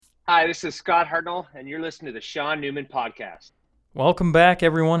Hi, this is Scott Hartnell, and you're listening to the Sean Newman Podcast. Welcome back,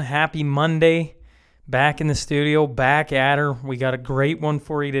 everyone. Happy Monday. Back in the studio, back at her. We got a great one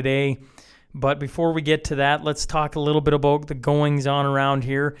for you today. But before we get to that, let's talk a little bit about the goings-on around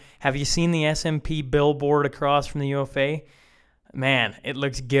here. Have you seen the SMP billboard across from the UFA? Man, it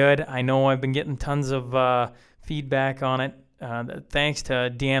looks good. I know I've been getting tons of feedback on it. Thanks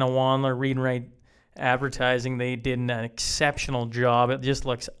to Deanna Wanler, Read and Write Advertising. They did an exceptional job. It just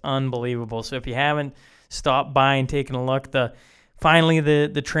looks unbelievable. So if you haven't stopped by and taken a look, finally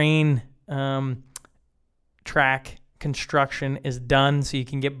the train track construction is done, so you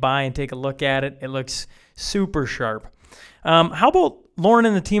can get by and take a look at it. It looks super sharp. How about Lauren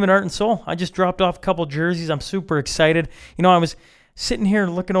and the team at Art and Soul? I just dropped off a couple jerseys. I'm super excited. You know, I was sitting here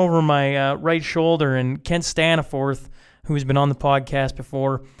looking over my right shoulder, and Kent Staniforth, who's been on the podcast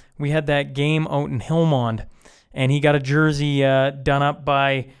before, we had that game out in Hillmond, and he got a jersey done up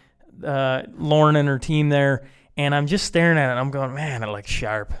by Lauren and her team there, and I'm just staring at it, and I'm going, man, it looks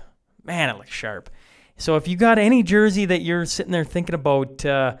sharp. Man, it looks sharp. So if you got any jersey that you're sitting there thinking about,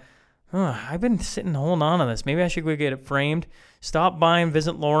 I've been sitting holding on to this. Maybe I should go get it framed. Stop by and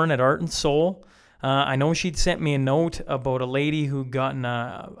visit Lauren at Art and Soul. I know she'd sent me a note about a lady who gotten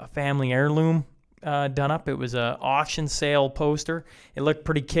a family heirloom done up. It was an auction sale poster. It looked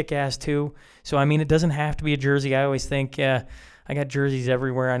pretty kick-ass too. So, I mean, it doesn't have to be a jersey. I always think I got jerseys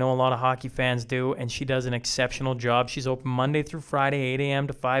everywhere. I know a lot of hockey fans do, and she does an exceptional job. She's open Monday through Friday, 8 a.m.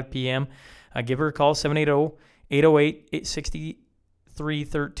 to 5 p.m. Give her a call,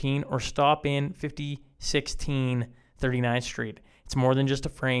 780-808-6313, or stop in 5016 39th Street. It's more than just a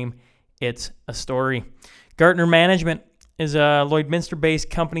frame. It's a story. Gartner Management is a Lloydminster-based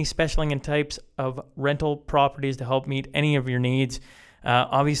company specializing in types of rental properties to help meet any of your needs.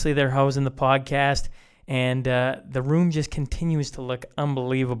 Obviously, they're housing the podcast, and the room just continues to look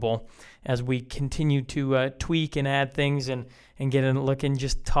unbelievable as we continue to tweak and add things and get it looking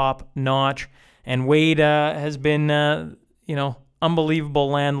just top-notch. And Wade has been, unbelievable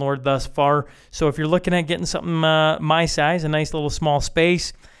landlord thus far. So if you're looking at getting something my size, a nice little small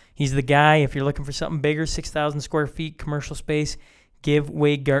space, he's the guy. If you're looking for something bigger, 6,000 square feet commercial space, give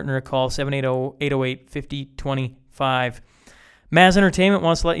Wade Gartner a call, 780-808-5025. Maz Entertainment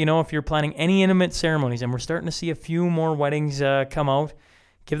wants to let you know if you're planning any intimate ceremonies, and we're starting to see a few more weddings come out,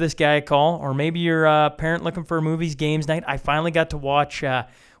 give this guy a call. Or maybe you're a parent looking for a movies, games night. I finally got to watch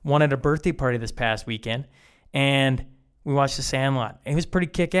one at a birthday party this past weekend, and we watched The Sandlot. It was pretty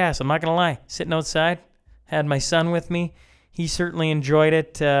kick-ass, I'm not going to lie. Sitting outside, had my son with me. He certainly enjoyed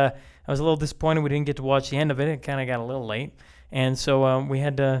it. I was a little disappointed we didn't get to watch the end of it. It kind of got a little late. And so we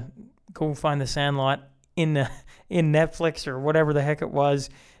had to go find The Sandlot in Netflix or whatever the heck it was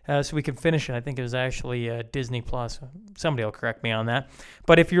so we could finish it. I think it was actually Disney+. Somebody will correct me on that.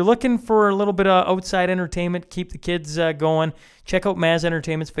 But if you're looking for a little bit of outside entertainment, keep the kids going, check out Maz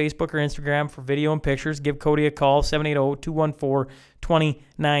Entertainment's Facebook or Instagram for video and pictures. Give Cody a call,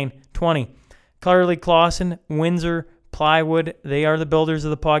 780-214-2920. Clarley Clausen, Windsor Plywood, they are the builders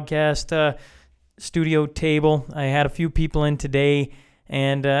of the podcast studio table. I had a few people in today,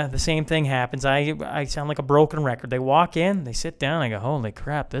 and the same thing happens. I sound like a broken record. They walk in, they sit down, I go, holy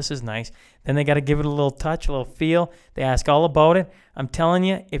crap, this is nice. Then they got to give it a little touch, a little feel. They ask all about it. I'm telling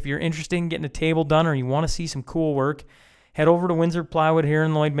you, if you're interested in getting a table done or you want to see some cool work, head over to Windsor Plywood here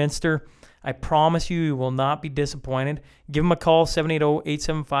in Lloydminster. I promise you will not be disappointed. Give them a call,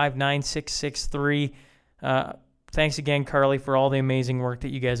 780-875-9663. Thanks again, Carly, for all the amazing work that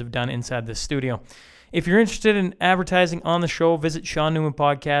you guys have done inside this studio. If you're interested in advertising on the show, visit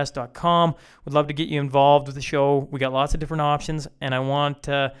SeanNewmanPodcast.com. Would love to get you involved with the show. We got lots of different options, and I want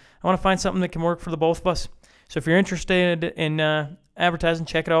to find something that can work for the both of us. So if you're interested in advertising,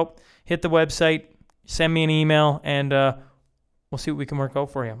 check it out. Hit the website, send me an email, and we'll see what we can work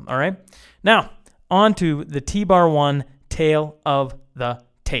out for you. All right? Now, on to the T-Bar 1 Tale of the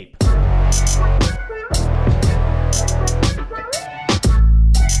Tape.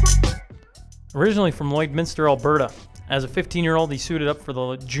 Originally from Lloydminster, Alberta, as a 15-year-old, he suited up for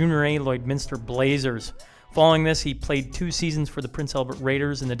the Junior A Lloydminster Blazers. Following this, he played 2 seasons for the Prince Albert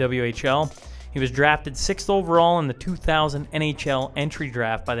Raiders in the WHL. He was drafted 6th overall in the 2000 NHL entry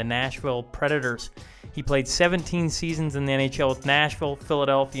draft by the Nashville Predators. He played 17 seasons in the NHL with Nashville,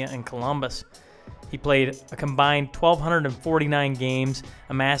 Philadelphia, and Columbus. He played a combined 1,249 games,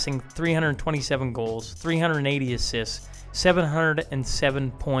 amassing 327 goals, 380 assists,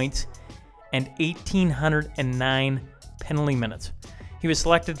 707 points, and 1,809 penalty minutes. He was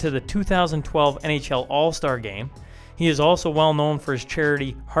selected to the 2012 NHL All-Star Game. He is also well known for his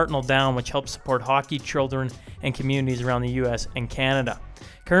charity Hartnell Down, which helps support hockey children and communities around the U.S. and Canada.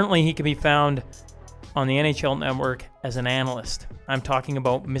 Currently, he can be found on the NHL Network as an analyst. I'm talking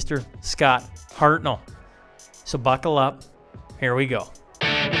about Mr. Scott Hartnell. So buckle up. Here we go.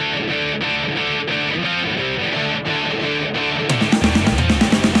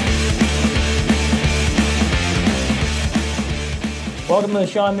 Welcome to the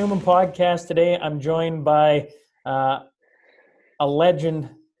Sean Newman Podcast. Today, I'm joined by a legend,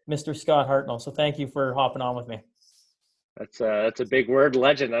 Mr. Scott Hartnell. So thank you for hopping on with me. That's a big word,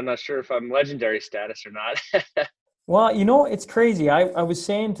 legend. I'm not sure if I'm legendary status or not. Well, it's crazy. I was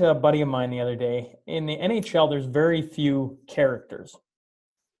saying to a buddy of mine the other day, in the NHL, there's very few characters.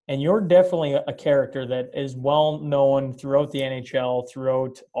 And you're definitely a character that is well known throughout the NHL,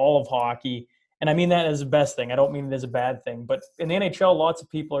 throughout all of hockey. And I mean that as the best thing. I don't mean it as a bad thing. But in the NHL, lots of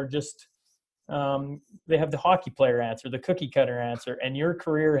people are just, they have the hockey player answer, the cookie cutter answer. And your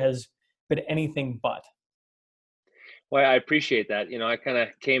career has been anything but. Well, I appreciate that. I kind of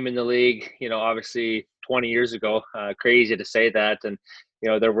came in the league, obviously 20 years ago. Crazy to say that. And,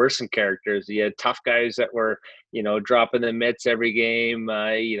 there were some characters. You had tough guys that were, dropping the mitts every game.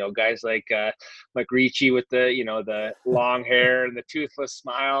 Guys like Mike Ricci with the long hair and the toothless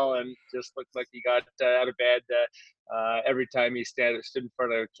smile and just looked like he got out of bed every time he stood in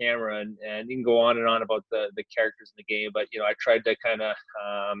front of a camera. And you can go on and on about the characters in the game. But, I tried to kind of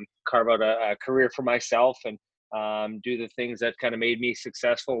carve out a career for myself and do the things that kind of made me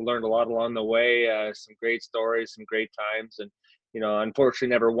successful. Learned a lot along the way, some great stories, some great times. And, unfortunately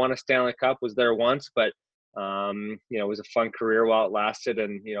never won a Stanley Cup, was there once, but, it was a fun career while it lasted.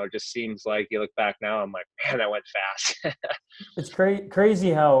 And, it just seems like you look back now, I'm like, man, that went fast. It's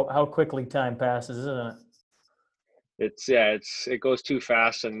crazy how quickly time passes, isn't it? It goes too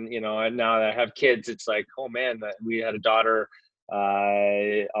fast. And, and now that I have kids, it's like, oh man, we had a daughter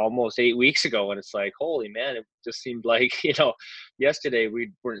almost 8 weeks ago, and it's like, holy man, it just seemed like yesterday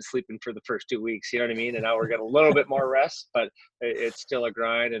we weren't sleeping for the first 2 weeks, you know what I mean, and now we're getting a little bit more rest, but it's still a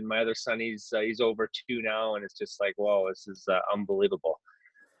grind. And my other son, he's over 2 now, and it's just like, whoa, this is unbelievable.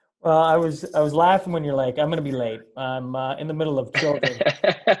 Well, I was laughing when you're like, I'm going to be late. I'm in the middle of children.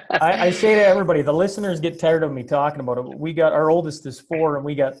 I say to everybody, the listeners get tired of me talking about it. We got, our oldest is 4, and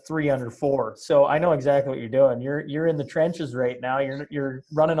we got 3 under 4. So I know exactly what you're doing. You're in the trenches right now. You're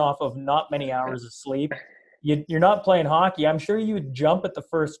running off of not many hours of sleep. You're not playing hockey. I'm sure you would jump at the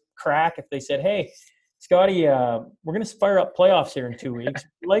first crack if they said, hey, Scotty, we're going to fire up playoffs here in 2 weeks.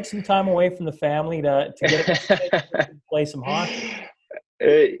 Would you like some time away from the family to get play some hockey?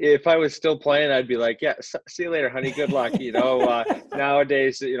 If I was still playing, I'd be like, yeah, see you later, honey. Good luck.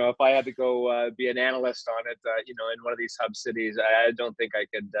 Nowadays, if I had to go be an analyst on it, in one of these hub cities, I don't think I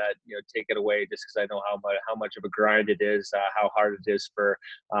could, take it away, just because I know how much of a grind it is, how hard it is for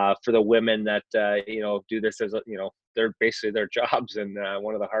the women that, do this as, they're basically their jobs, and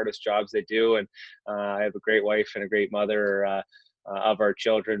one of the hardest jobs they do. And I have a great wife and a great mother, of our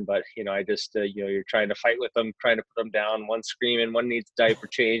children, but I just you're trying to fight with them, trying to put them down, one screaming, one needs diaper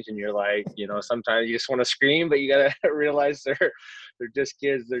change, and you're like, sometimes you just want to scream, but you gotta realize they're just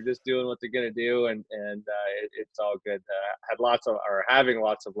kids, they're just doing what they're gonna do, and it's all good. Having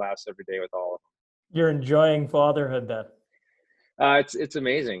lots of laughs every day with all of them. You're enjoying fatherhood then? It's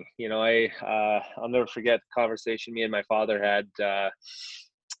amazing. I'll never forget the conversation me and my father had,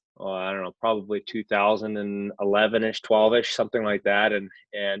 I don't know, probably 2011-ish, 12-ish, something like that. And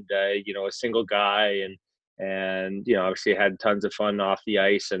a single guy, and obviously had tons of fun off the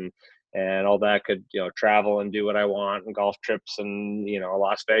ice, and all that, could, travel and do what I want, and golf trips, and,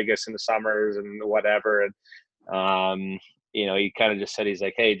 Las Vegas in the summers and whatever. And, he kind of just said, he's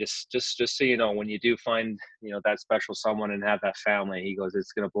like, hey, just so you know, when you do find, that special someone and have that family, he goes,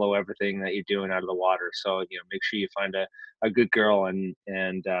 it's going to blow everything that you're doing out of the water. So, make sure you find a good girl. And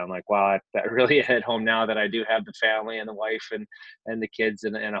I'm like, wow, that really hit home now that I do have the family and the wife and the kids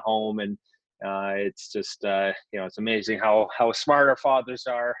and a home. And it's just, it's amazing how smart our fathers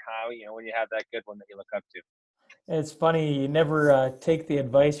are, how, when you have that good one that you look up to. It's funny, you never take the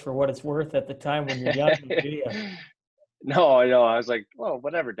advice for what it's worth at the time when you're young, do you? No, I know. I was like, well,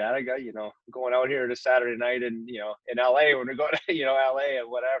 whatever, Dad. I got, going out here to Saturday night, and, in LA, when we go to, LA and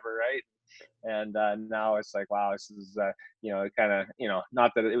whatever, right? And now it's like, wow, this is, kind of,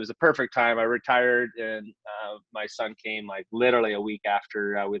 not that it was a perfect time. I retired, and my son came like literally a week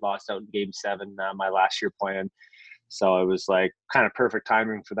after we lost out in Game 7, my last year playing. So it was like kind of perfect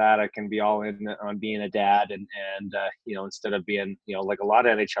timing for that. I can be all in on being a dad, and instead of being, like a lot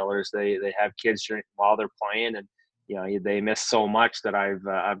of NHLers, they have kids while they're playing, and they miss so much that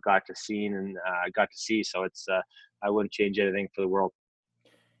I've got to see and got to see. So it's I wouldn't change anything for the world.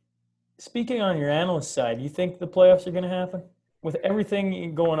 Speaking on your analyst side, you think the playoffs are going to happen with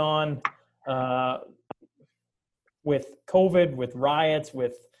everything going on with COVID, with riots,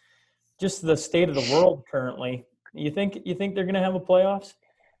 with just the state of the world currently? You think they're going to have a playoffs?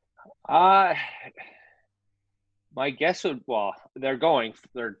 My guess would, well, they're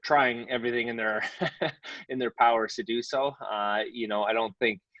trying everything in their in their powers to do so. I don't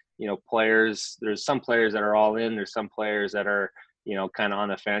think players. There's some players that are all in. There's some players that are kind of on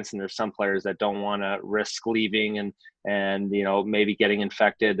the fence, and there's some players that don't want to risk leaving and maybe getting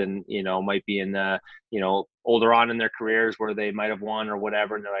infected, and might be in the older on in their careers where they might have won or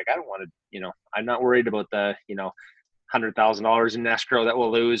whatever, and they're like, I don't want to. I'm not worried about the $100,000 in escrow that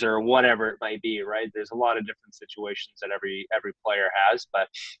we'll lose or whatever it might be, right? There's a lot of different situations that every player has, but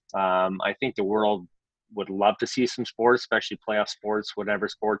I think the world would love to see some sports, especially playoff sports, whatever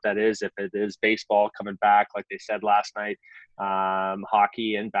sport that is. If it is baseball coming back, like they said last night,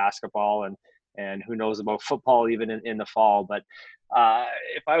 hockey and basketball, and who knows about football even in the fall. But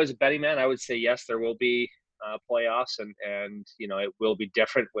if I was a betting man, I would say yes, there will be playoffs, and it will be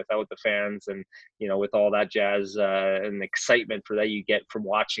different without the fans, and with all that jazz and excitement for that you get from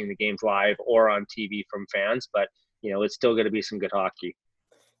watching the games live or on TV from fans. But it's still going to be some good hockey.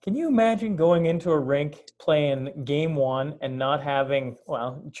 Can you imagine going into a rink playing game one and not having,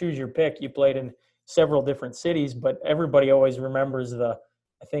 well, choose your pick. You played in several different cities, but everybody always remembers I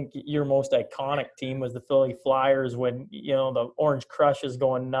think your most iconic team was the Philly Flyers when, the Orange Crush is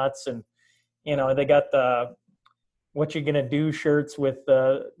going nuts, and they got the "What You Gonna Do" shirts with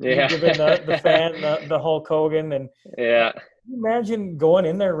giving the fan the Hulk Hogan, and yeah. Can you imagine going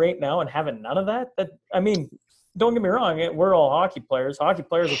in there right now and having none of that? Don't get me wrong, we're all hockey players. Hockey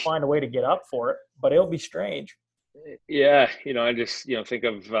players will find a way to get up for it, but it'll be strange. Yeah, I just think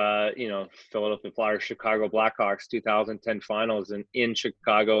of Philadelphia Flyers, Chicago Blackhawks 2010 finals, and in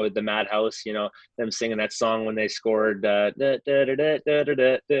Chicago, the Madhouse, them singing that song when they scored. I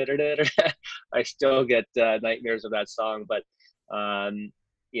still get nightmares of that song, but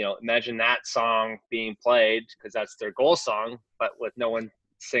imagine that song being played because that's their goal song, but with no one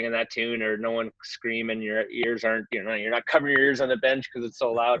singing that tune or no one screaming. Your ears aren't, you're not covering your ears on the bench because it's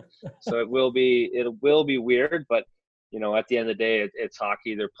so loud. So it will be weird, but at the end of the day, it's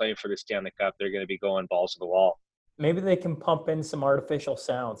hockey. They're playing for the Stanley Cup. They're going to be going balls to the wall. Maybe they can pump in some artificial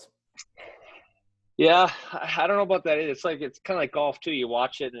sounds. Yeah, I don't know about that. It's kind of like golf too. You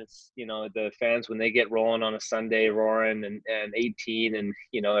watch it, and it's the fans when they get rolling on a Sunday, roaring and 18, and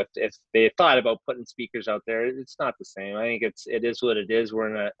if they thought about putting speakers out there, it's not the same. I think it is what it is.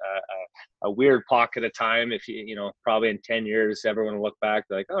 We're in a weird pocket of time. If probably in 10 years, everyone will look back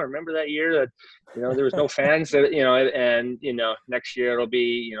like, oh, remember that year that there was no fans, and next year it'll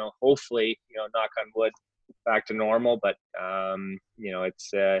be hopefully knock on wood, back to normal. But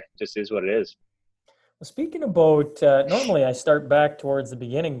it's just is what it is. Speaking about, normally I start back towards the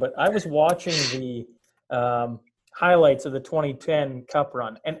beginning, but I was watching the highlights of the 2010 Cup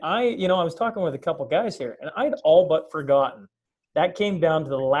run, and I was talking with a couple guys here, and I'd all but forgotten that came down to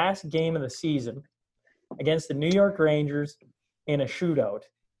the last game of the season against the New York Rangers in a shootout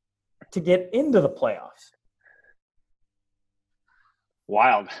to get into the playoffs.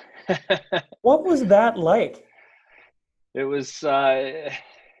 Wild. What was that like? It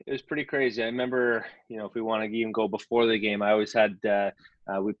was pretty crazy. I remember, if we want to even go before the game, I always had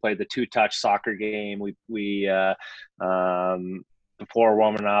we played the 2-touch soccer game. We before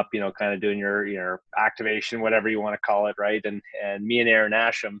warming up, kind of doing your activation, whatever you want to call it, right? And me and Aaron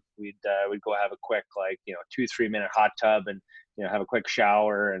Asham, we'd go have a quick 2-3 minute hot tub and have a quick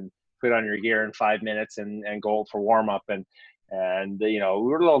shower and put on your gear in 5 minutes and go for warm up and we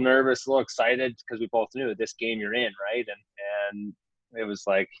were a little nervous, a little excited because we both knew this game you're in, right? And it was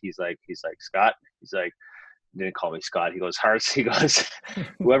like he's like Scott, he didn't call me Scott, he goes Hartz, he goes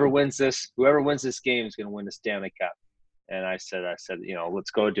whoever wins this game is going to win the Stanley Cup. And I said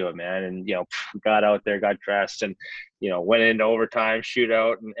let's go do it, man. And we got out there, got dressed, and went into overtime,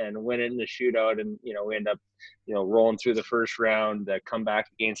 shootout, and went in the shootout, and we end up rolling through the first round, come back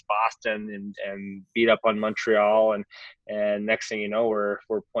against Boston and beat up on Montreal, and next thing you know, we're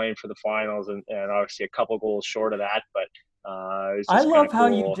playing for the finals, and obviously a couple goals short of that, but I love how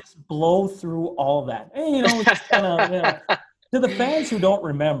you just blow through all that. And, it's kind of, to the fans who don't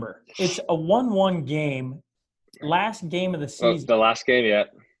remember, it's a 1-1 game, last game of the season. The last game, yeah.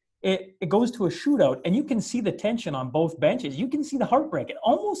 It goes to a shootout, and you can see the tension on both benches. You can see the heartbreak. It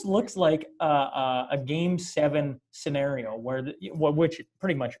almost looks like a Game 7 scenario which it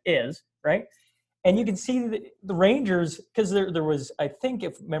pretty much is, right? And you can see the Rangers, because there was, I think,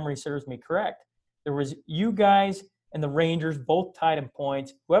 if memory serves me correct, there was you guys and the Rangers both tied in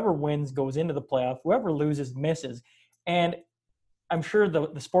points. Whoever wins goes into the playoff. Whoever loses misses. And I'm sure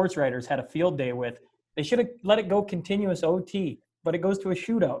the sports writers had a field day with. They should have let it go continuous OT, but it goes to a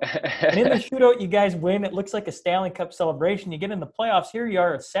shootout. And in the shootout, you guys win. It looks like a Stanley Cup celebration. You get in the playoffs. Here you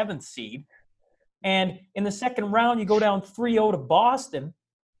are, a 7th seed. And in the second round, you go down 3-0 to Boston,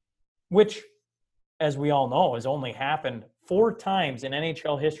 which, as we all know, has only happened 4 times in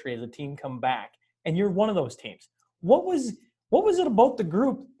NHL history as a team come back. And you're one of those teams. What was it about the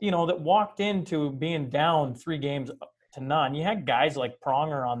group, that walked into being down 3 games to none? You had guys like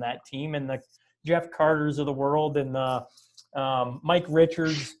Pronger on that team, and the Jeff Carters of the world, and the Mike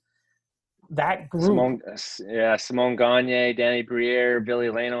Richards. That group. Simone Gagne, Danny Briere, Billy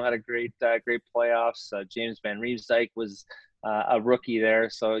Lano had a great playoffs. James Van Riemsdyk was a rookie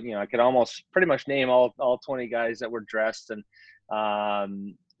there, so I could almost pretty much name all 20 guys that were dressed, and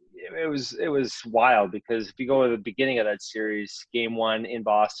it was wild, because if you go to the beginning of that series, game 1 in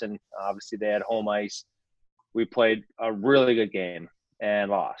Boston, obviously they had home ice. We played a really good game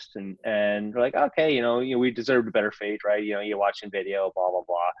and lost, and we're like, okay, we deserved a better fate, right? You're watching video, blah blah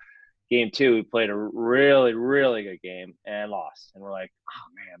blah. Game 2, we played a really, really good game and lost. And we're like, oh,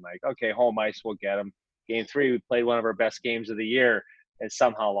 man, like, okay, home ice, we'll get them. Game 3, we played one of our best games of the year and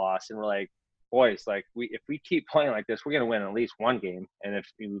somehow lost. And we're like, boys, like, if we keep playing like this, we're going to win at least 1 game. And if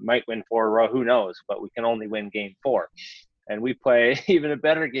we might win 4 in a row, who knows? But we can only win game 4. And we play even a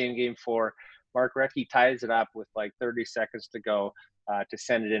better game 4. Mark Recchi ties it up with like 30 seconds to go to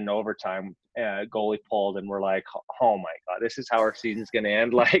send it in overtime. Goalie pulled, and we're like, oh my God, this is how our season's going to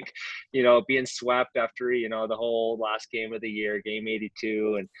end. Like, being swept after, the whole last game of the year, game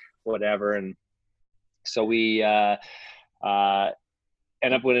 82 and whatever. And so we end up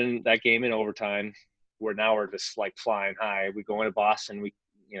winning that game in overtime, where now we're just like flying high. We go into Boston, we,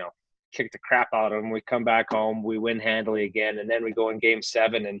 kick the crap out of them. We come back home, we win handily again. And then we go in game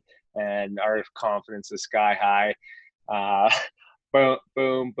 7, and our confidence is sky high. Boom,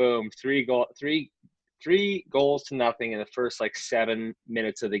 boom, boom. 3 goals to nothing in the first like 7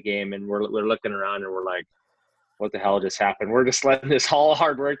 minutes of the game, and we're looking around and we're like, what the hell just happened? We're just letting this all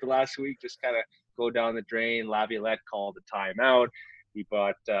hard work the last week just kind of go down the drain. Laviolette called the timeout. He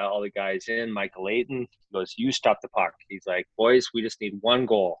brought all the guys in. Michael Layton goes, you stop the puck. He's like, boys, we just need 1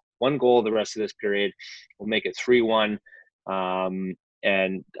 goal. 1 goal the rest of this period. We'll make it 3-1.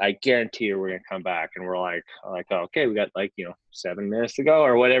 And I guarantee you we're going to come back. And we're like, oh, okay, we got 7 minutes to go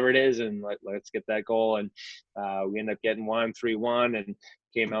or whatever it is. And let's get that goal. And we end up getting 3-1, and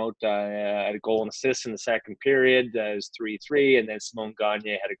came out at a goal and assist in the second period. It was 3-3. And then Simone Gagne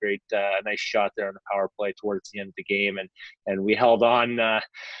had a great, nice shot there on the power play towards the end of the game. And we held on, at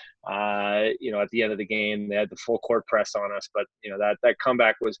the end of the game. They had the full court press on us, but that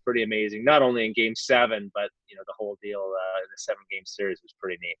comeback was pretty amazing. Not only in game 7, but the whole deal in the 7-game series was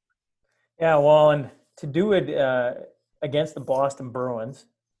pretty neat. Yeah, well, and to do it against the Boston Bruins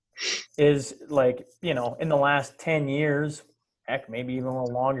is like, in the last 10 years, heck, maybe even a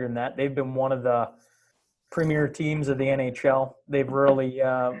little longer than that, they've been one of the premier teams of the NHL. They've really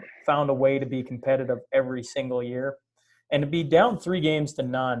found a way to be competitive every single year. And to be down 3 games to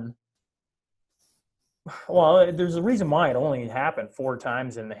none, well, there's a reason why it only happened 4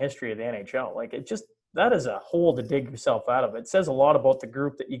 times in the history of the NHL. Like, that is a hole to dig yourself out of. It says a lot about the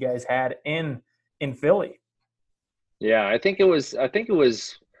group that you guys had in Philly. Yeah, I think it was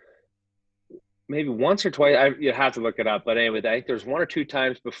maybe once or twice. You have to look it up, but anyway, I think there's 1 or 2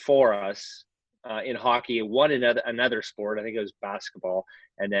 times before us in hockey. One in another sport, I think it was basketball,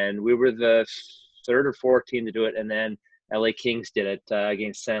 and then we were the 3rd or 4th team to do it, and then LA Kings did it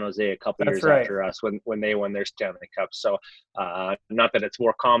against San Jose a couple years after us when they won their Stanley Cup. So not that it's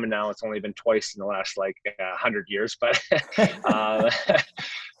more common now. It's only been twice in the last 100 years, but but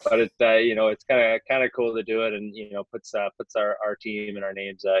it it's kind of cool to do it, and puts our team and our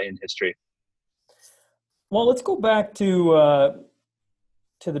names in history. Well, let's go back to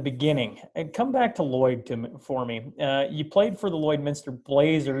the beginning and come back to Lloyd for me. You played for the Lloydminster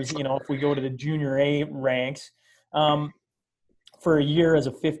Blazers. If we go to the Junior A ranks. For a year as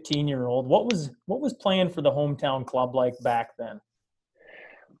a 15-year-old, what was playing for the hometown club like back then?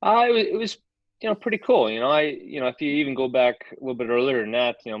 It was pretty cool. If you even go back a little bit earlier than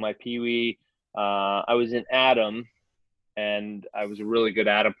that, my peewee, I was in Adam, and I was a really good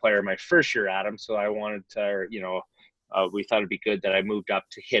Adam player my first year Adam. So I wanted to, we thought it'd be good that I moved up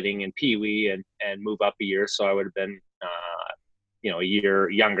to hitting in peewee and move up a year. So I would have been, a year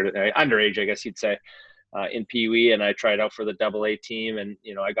younger, underage, I guess you'd say. in Pee Wee, and I tried out for the Double A team, and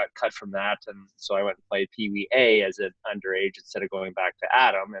I got cut from that, and so I went and played Pee Wee A as an underage instead of going back to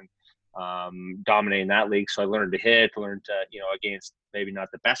Adam and dominating that league. So I learned to hit, learned to against maybe not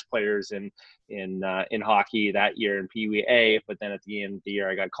the best players in hockey that year in Pee Wee A, but then at the end of the year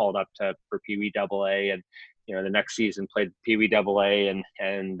I got called up for Pee Wee Double A, and the next season played Pee Wee Double A,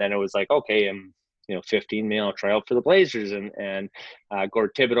 and then it was like, okay, I'm 15, maybe I'll try out for the Blazers, and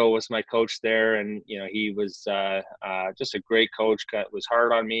Gord Thibodeau was my coach there, and he was just a great coach. Was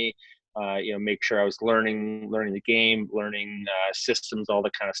hard on me, make sure I was learning the game, learning systems, all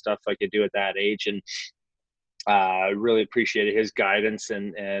the kind of stuff I could do at that age, and really appreciated his guidance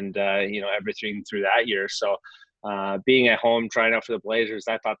and everything through that year. So being at home trying out for the Blazers,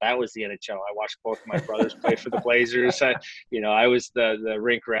 I thought that was the NHL. I watched both of my brothers play for the Blazers. I was the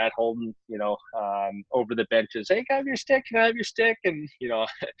rink rat holding over the benches. Hey, can I have your stick? Can I have your stick? And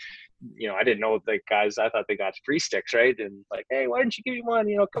I didn't know the guys. I thought they got free sticks, right? And like, hey, why don't you give me one?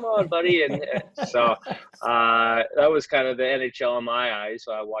 Come on, buddy. And so that was kind of the NHL in my eyes.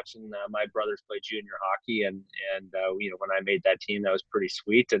 Watching my brothers play junior hockey, and when I made that team, that was pretty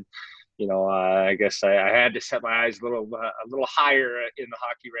sweet. And I guess I had to set my eyes a little higher in the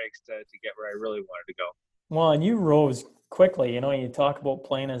hockey ranks to get where I really wanted to go. Well, and you rose quickly. You talk about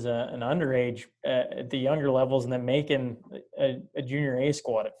playing as an underage at the younger levels and then making a junior A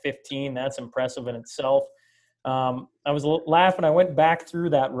squad at 15. That's impressive in itself. I was laughing. I went back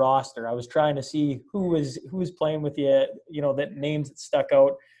through that roster. I was trying to see who was playing with you, that names that stuck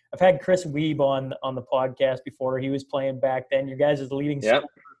out. I've had Chris Wiebe on the podcast before. He was playing back then. Your guys' leading scorer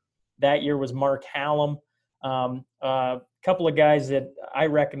that year was Mark Hallam. A couple of guys that I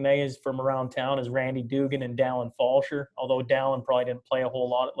recognize from around town is Randy Dugan and Dallin Falsher, although Dallin probably didn't play a whole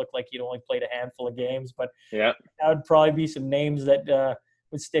lot. It looked like he'd only played a handful of games, but that would probably be some names that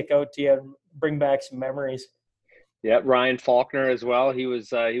would stick out to you and bring back some memories. Yeah, Ryan Faulkner as well. He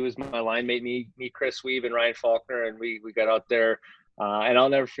was my line mate, me, Chris Wiebe, and Ryan Faulkner, and we got out there. And I'll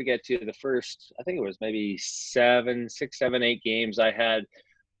never forget the first, I think it was maybe 6, 7, 8 games I had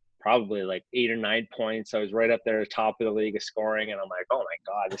probably like 8 or 9 points. I was right up there at the top of the league of scoring, and I'm like, oh my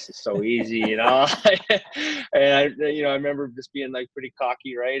God, this is so easy, And I remember just being like pretty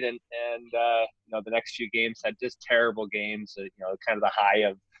cocky, right? And the next few games had just terrible games. Kind of the high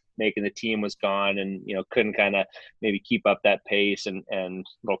of making the team was gone, and couldn't kind of maybe keep up that pace, and a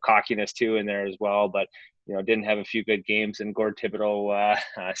little cockiness too in there as well. But didn't have a few good games, and Gord Thibodeau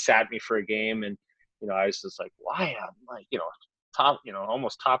sat me for a game, and I was just like, why? I'm like, top,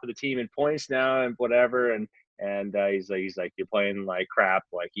 almost top of the team in points now and whatever. And he's like, you're playing like crap.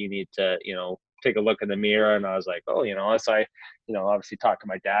 Like you need to, take a look in the mirror. And I was like, oh, unless I, obviously talk to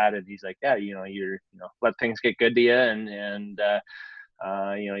my dad, and he's like, yeah, you're, let things get good to you. And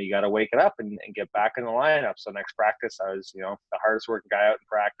you got to wake it up and get back in the lineup. So next practice, I was, the hardest working guy out in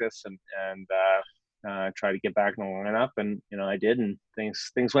practice, and try to get back in the lineup. And, I did, and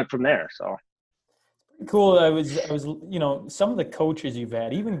things went from there. So. Cool. I was, some of the coaches you've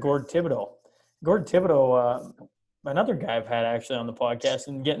had, even Gord Thibodeau, another guy I've had actually on the podcast,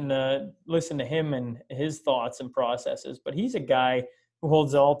 and getting to listen to him and his thoughts and processes. But he's a guy who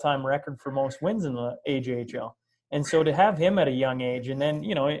holds the all-time record for most wins in the AJHL. And so to have him at a young age, and then,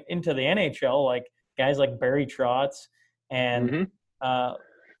 into the NHL, like guys like Barry Trotz and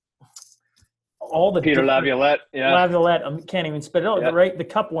all the Peter Laviolette, Laviolette, I can't even spit it out. Right, the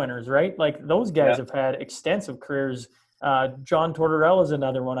Cup winners, right? Like those guys have had extensive careers. John Tortorella is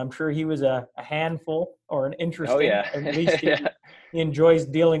another one. I'm sure he was a handful or an interesting. At least he enjoys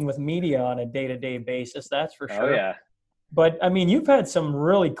dealing with media on a day-to-day basis. That's for sure. Oh yeah. But I mean, you've had some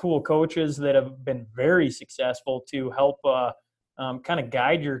really cool coaches that have been very successful to help kind of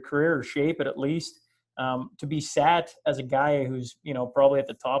guide your career or shape it at least. To be sat as a guy who's probably at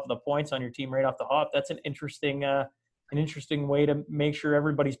the top of the points on your team right off the hop, that's an interesting way to make sure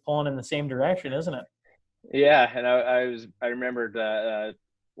everybody's pulling in the same direction, isn't it? Yeah, and I remembered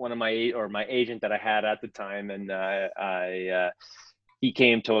one of my agent that I had at the time, and he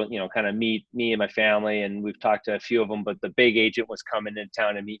came to kind of meet me and my family, and we've talked to a few of them, but the big agent was coming in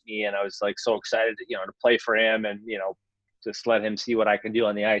town to meet me, and I was like so excited to play for him, and just let him see what I can do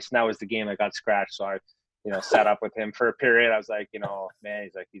on the ice. And that was the game I got scratched. So I, sat up with him for a period. I was like, man,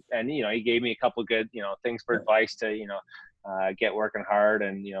 he's like, he gave me a couple good, things for advice to, get working hard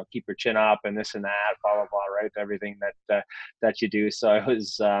and, keep your chin up and this and that, blah, blah, blah, right? Everything that you do. So it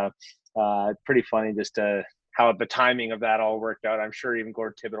was pretty funny just to how the timing of that all worked out. I'm sure even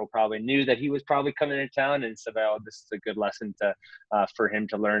Gord Thibodeau probably knew that he was probably coming into town, and said, oh, this is a good lesson for him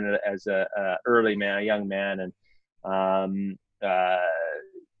to learn as a young man. And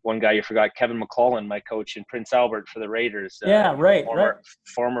one guy you forgot, Kevin McClellan, my coach in Prince Albert for the Raiders. Yeah, right, right.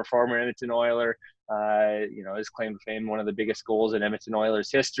 Former Edmonton Oiler. His claim to fame, one of the biggest goals in Edmonton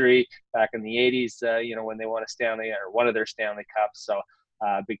Oilers history back in the 80s, when they won a Stanley or one of their Stanley Cups. So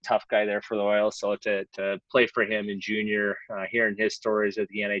big tough guy there for the Oilers. So to play for him in junior, hearing his stories at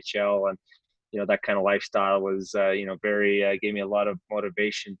the NHL and, that kind of lifestyle was, very, gave me a lot of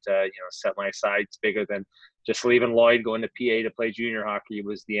motivation to, set my sights bigger than just leaving Lloyd, going to PA to play junior hockey. It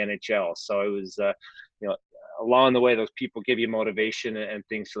was the NHL. So it was, along the way, those people give you motivation and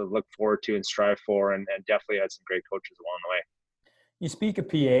things to look forward to and strive for, and definitely had some great coaches along the way. You speak of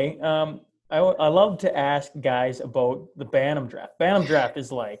PA. I love to ask guys about the Bantam draft. Bantam draft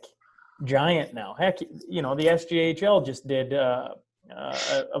is like giant now. Heck, the SJHL just did a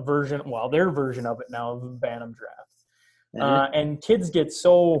version, their version of it now of the Bantam draft. And kids get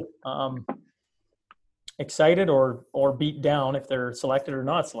so excited or beat down if they're selected or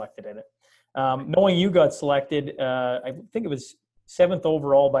not selected in it. Knowing you got selected, I think it was 7th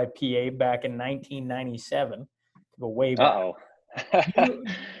overall by PA back in 1997. Go way back. Uh-oh.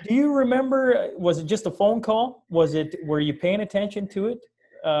 Do you remember, was it just a phone call? Were you paying attention to it?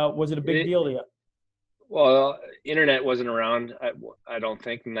 Was it a big deal to you? Well, internet wasn't around. I don't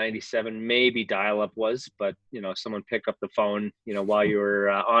think 97, maybe dial-up was, but someone picked up the phone, while you were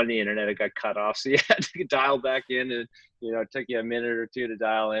on the internet, it got cut off. So you had to dial back in and, it took you a minute or two to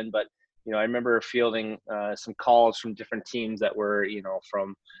dial in. But, I remember fielding some calls from different teams that were,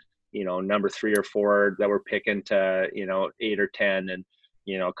 from, number 3 or 4 that were picking to, 8 or 10. And,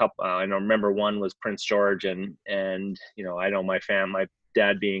 a couple, I remember one was Prince George and, I know my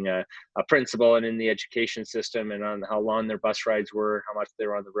dad being a principal and in the education system and on how long their bus rides were, how much they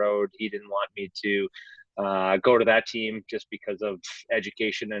were on the road. He didn't want me to go to that team just because of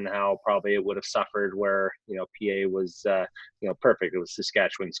education and how probably it would have suffered where, PA was, perfect. It was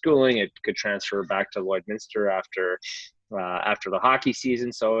Saskatchewan schooling. It could transfer back to Lloydminster after the hockey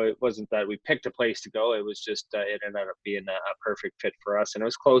season. So it wasn't that we picked a place to go. It was just, it ended up being a perfect fit for us. And it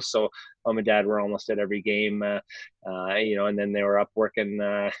was close. So mom and dad were almost at every game, and then they were up working,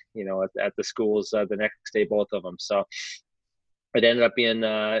 at the schools the next day, both of them. So it ended up being,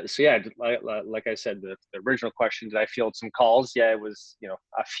 like I said, the original question, did I field some calls? Yeah, it was,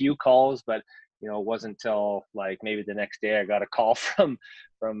 a few calls, but it wasn't until like maybe the next day I got a call from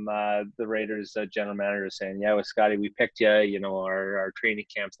the Raiders general manager saying, yeah, well, Scotty, we picked you, our training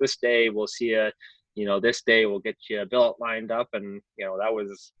camps this day. We'll see you, this day. We'll get you a billet lined up. And,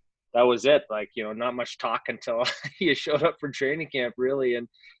 that was it. Like, not much talk until you showed up for training camp really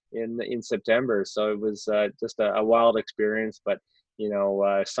in September. So it was just a wild experience, but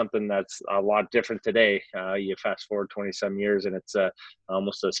something that's a lot different today. You fast forward 20 some years and it's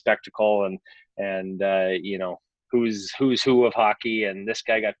almost a spectacle and who's who of hockey, and this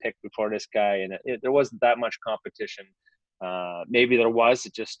guy got picked before this guy, and there wasn't that much competition. Maybe there was,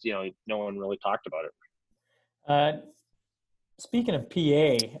 it just, no one really talked about it. Speaking of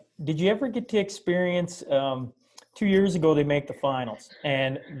PA, did you ever get to experience 2 years ago they make the finals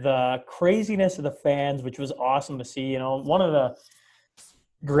and the craziness of the fans, which was awesome to see? One of the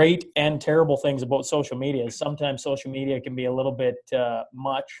great and terrible things about social media is sometimes social media can be a little bit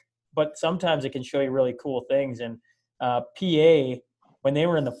much, but sometimes it can show you really cool things. And PA, when they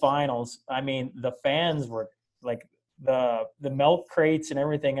were in the finals, I mean, the fans were like the milk crates and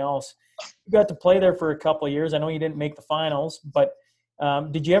everything else. You got to play there for a couple of years. I know you didn't make the finals, but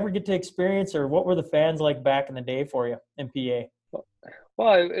did you ever get to experience, or what were the fans like back in the day for you in PA?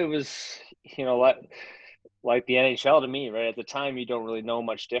 Well, it was, like the NHL to me, right? At the time, you don't really know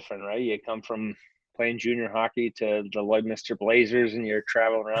much different, right? You come from playing junior hockey to the Lloydminster Blazers, and you're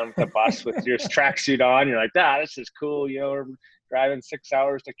traveling around with a bus with your tracksuit on. You're like, this is cool. We're driving 6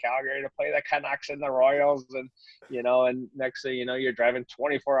 hours to Calgary to play the Canucks and the Royals, and and next thing you know, you're driving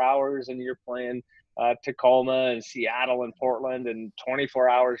 24 hours and you're playing Tacoma and Seattle and Portland and 24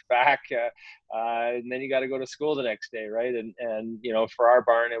 hours back, and then you got to go to school the next day, right? And for our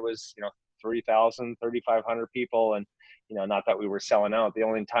barn, it was 3,000, 3,500 people, and not that we were selling out. The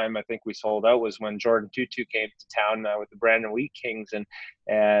only time I think we sold out was when Jordan Tutu came to town with the Brandon Wheat Kings,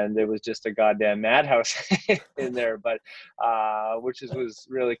 and it was just a goddamn madhouse in there. But which was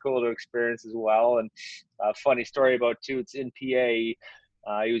really cool to experience as well. And a funny story about Toots in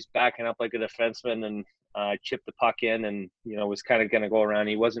PA, he was backing up like a defenseman and chipped the puck in, and was kind of going to go around.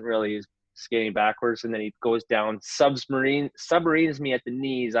 He wasn't really skating backwards, and then he goes down, submarines me at the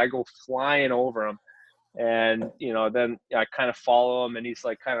knees. I go flying over him. And, then I kind of follow him, and he's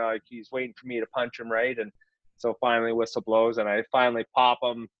like, he's waiting for me to punch him. Right. And so finally whistle blows and I finally pop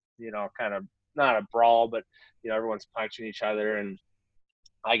him, kind of not a brawl, but, everyone's punching each other. And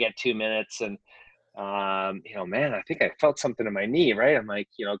I get 2 minutes, and man, I think I felt something in my knee, right? I'm like,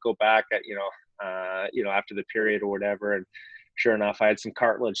 go back at, after the period or whatever. And sure enough, I had some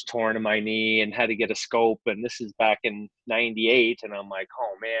cartilage torn in my knee and had to get a scope. And this is back in '98. And I'm like,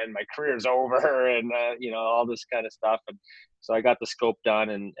 oh man, my career's over and, all this kind of stuff. And so I got the scope done,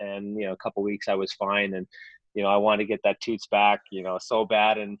 and a couple weeks I was fine. And, I wanted to get that Toots back, so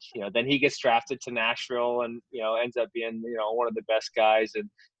bad. And, then he gets drafted to Nashville and, ends up being, one of the best guys and,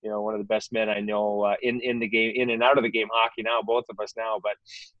 one of the best men I know in the game, in and out of the game hockey now, both of us now, but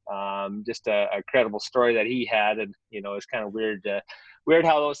just a credible story that he had. And, it's kind of weird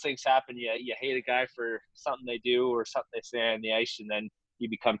how those things happen. You hate a guy for something they do or something they say on the ice, and then you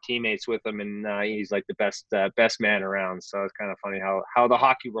become teammates with him, and he's like the best man around. So it's kind of funny how the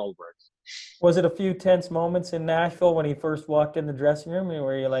hockey world works. Was it a few tense moments in Nashville when he first walked in the dressing room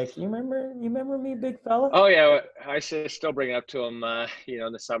where you're like, you remember me, big fella? Oh yeah, I still bring it up to him.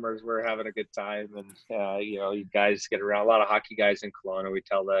 In the summers we're having a good time, and you guys get around. A lot of hockey guys in Kelowna. We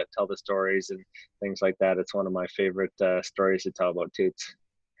tell the stories and things like that. It's one of my favorite stories to tell about Toots.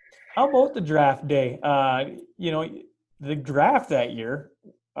 How about the draft day? The draft that year,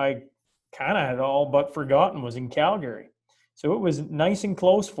 I kind of had all but forgotten was in Calgary, so it was nice and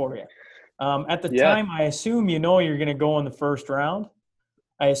close for you. At the Yeah. time, I assume you're going to go in the first round.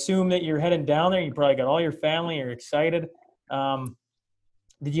 I assume that you're heading down there. You probably got all your family. You're excited.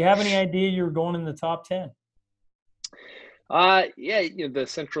 Did you have any idea you were going in the top 10? Yeah, the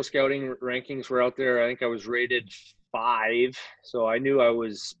Central Scouting rankings were out there. I think I was rated 5, so I knew I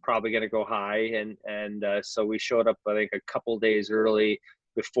was probably going to go high, and so we showed up, I think, a couple days early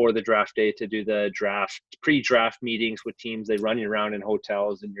before the draft day to do the pre-draft meetings with teams. They run you around in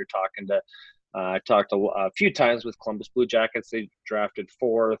hotels, and you're talking to. I talked a few times with Columbus Blue Jackets. They drafted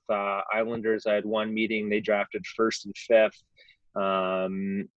 4th. Islanders, I had one meeting. They drafted 1st and 5th.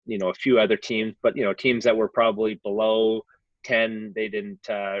 A few other teams, but teams that were probably below 10, they didn't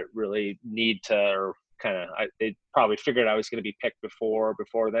really need to, or they probably figured I was going to be picked before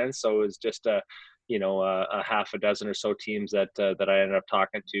then. So it was just a half a dozen or so teams that I ended up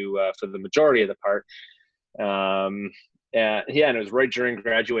talking to for the majority of the part. And it was right during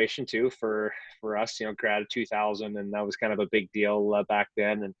graduation too for us, grad of 2000, and that was kind of a big deal back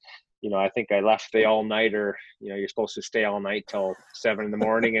then. And I think I left the all-nighter. You're supposed to stay all night till 7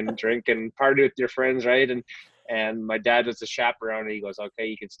 a.m. and drink and party with your friends, right? And my dad was a chaperone, and he goes, "Okay,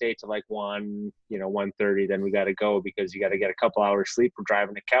 you can stay till like 1:30. Then we got to go because you got to get a couple hours sleep. We're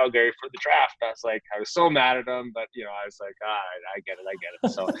driving to Calgary for the draft." I was so mad at him, but I was like, "All right, I get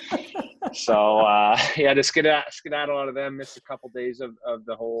it." So he had to skedaddle out of them, missed a couple days of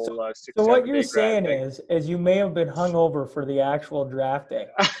the whole 6-7 So what you're day grad saying thing. is you may have been hungover for the actual draft day.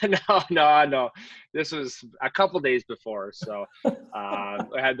 No. This was a couple days before, so I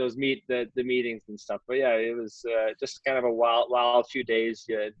had those the meetings and stuff. But yeah, it was just kind of a wild few days.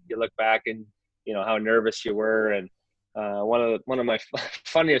 You look back and how nervous you were, and one of my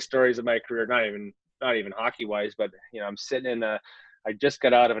funniest stories of my career, not even hockey wise, but I'm sitting I just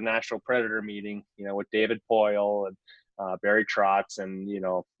got out of a National Predator meeting, with David Poyle and Barry Trotz and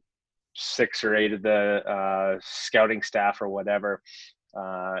 6 or 8 of the scouting staff or whatever.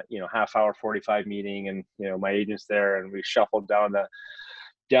 Half hour 45 meeting, and my agent's there, and we shuffled down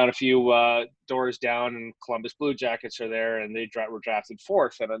a few doors down, and Columbus Blue Jackets are there, and they were drafted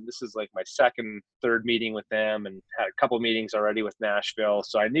 4th, and this is like my third meeting with them, and had a couple meetings already with Nashville,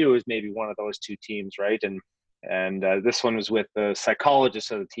 so I knew it was maybe one of those 2 teams, right? And this one was with the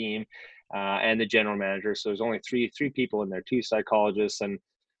psychologist of the team and the general manager, so there's only three people in there, 2 psychologists and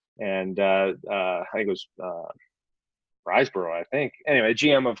I think it was Riseborough, I think. Anyway,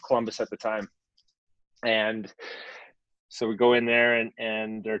 GM of Columbus at the time. And so we go in there,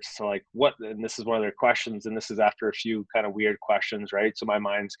 and they're just like, what? And this is one of their questions. And this is after a few kind of weird questions, right? So my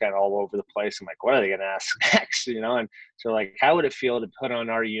mind's kind of all over the place. I'm like, what are they going to ask next? And so like, how would it feel to put on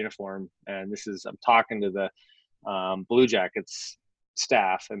our uniform? And I'm talking to the Blue Jackets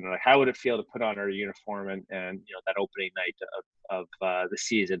staff, and like, how would it feel to put on our uniform and that opening night of the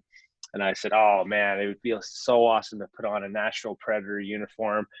season? And I said, oh man, it would feel so awesome to put on a Nashville Predator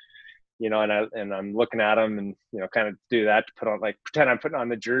uniform, and I'm looking at them and, kind of do that to put on, like, pretend I'm putting on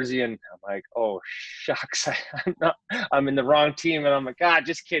the jersey, and I'm like, oh shucks, I'm in the wrong team. And I'm like,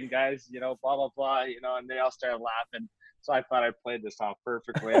 just kidding, guys, blah, blah, blah, and they all started laughing. So I thought I played this off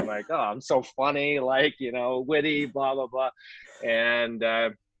perfectly. I'm like, oh, I'm so funny, like, witty, blah, blah, blah. And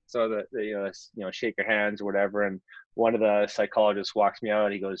so shake your hands or whatever. And one of the psychologists walks me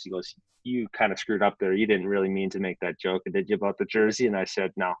out. He goes, you kind of screwed up there. You didn't really mean to make that joke, did you, about the jersey? And I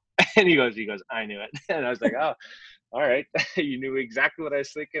said, no. And he goes, I knew it. And I was like, oh, all right. You knew exactly what I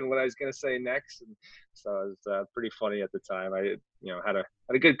was thinking, what I was going to say next. And so it was pretty funny at the time. I, had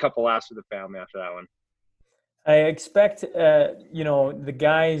a good couple laughs with the family after that one. I expect, the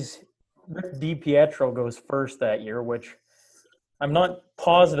guys, Rick DiPietro goes first that year, which I'm not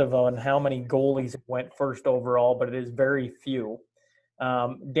positive on how many goalies went first overall, but it is very few.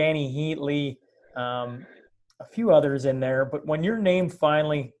 Danny Heatley, a few others in there. But when your name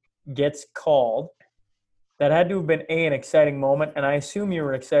finally gets called, that had to have been an exciting moment, and I assume you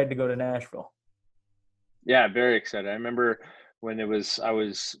were excited to go to Nashville. Yeah, very excited. I remember when I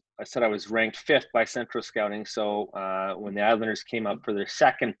said I was ranked fifth by Central Scouting. So when the Islanders came up for their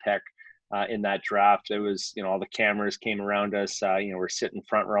second pick in that draft, it was, all the cameras came around us. We're sitting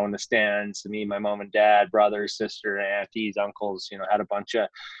front row in the stands. Me, my mom and dad, brothers, sister, aunties, uncles. Had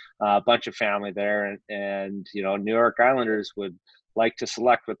a bunch of family there, and New York Islanders would like to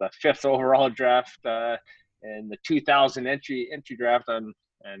select with the fifth overall draft in the 2000 entry draft on.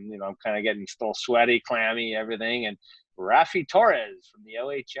 And I'm kind of getting still sweaty, clammy, everything. And Raffi Torres from the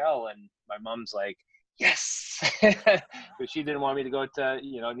OHL, and my mom's like, yes, but she didn't want me to go to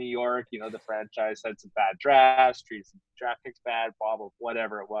New York. The franchise had some bad drafts, treated some draft picks bad, blah blah,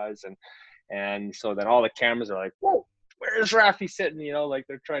 whatever it was, and so then all the cameras are like, whoa, where's Raffi sitting? Like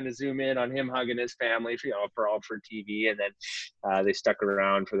they're trying to zoom in on him hugging his family, for TV. And then they stuck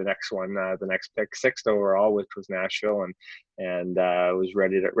around for the next one, the next pick, sixth overall, which was Nashville, and was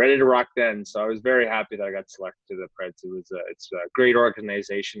ready to rock then. So I was very happy that I got selected to the Preds. It's a great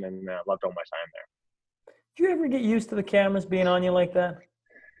organization, and loved all my time there. Did you ever get used to the cameras being on you like that?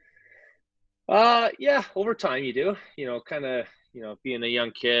 Yeah, over time you do. Kind of, being a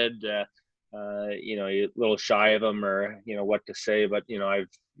young kid. You're a little shy of them, or what to say, but I've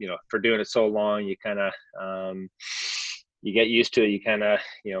for doing it so long, you kind of you get used to it. You kind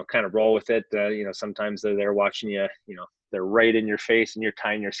of roll with it. Sometimes they're there watching you. They're right in your face, and you're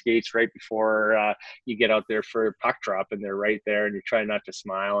tying your skates right before you get out there for a puck drop, and they're right there, and you're trying not to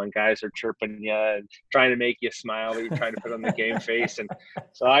smile, and guys are chirping you and trying to make you smile, but you're trying to put on the game face. And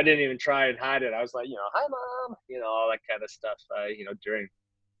so I didn't even try and hide it. I was like, hi mom, all that kind of stuff. During.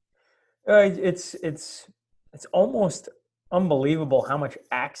 It's almost unbelievable how much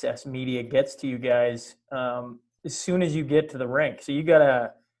access media gets to you guys as soon as you get to the rink. So you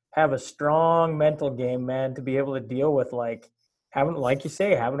gotta have a strong mental game, man, to be able to deal with having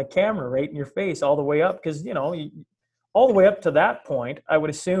a camera right in your face all the way up, because all the way up to that point, I would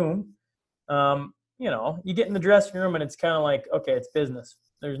assume, you get in the dressing room and it's kind of like, okay, it's business.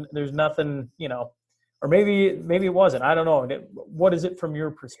 There's nothing, or maybe it wasn't. I don't know. What is it from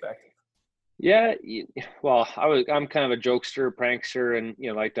your perspective? Yeah, well, I'm kind of a jokester, prankster, and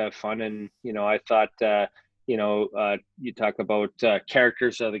like to have fun. And I thought, you talk about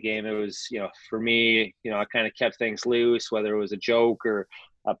characters of the game. It was, for me, I kind of kept things loose, whether it was a joke or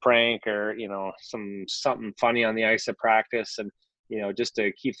a prank or something funny on the ice at practice, and just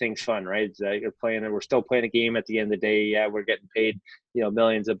to keep things fun, right? We're still playing a game at the end of the day. Yeah, we're getting paid,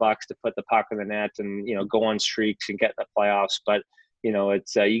 millions of bucks to put the puck in the net and go on streaks and get in the playoffs, but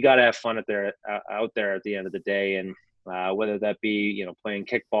it's you got to have fun out there at the end of the day. And whether that be playing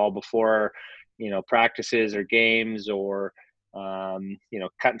kickball before practices or games, or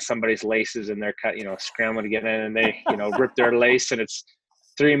cutting somebody's laces and they're scrambling to get in, and they rip their lace, and it's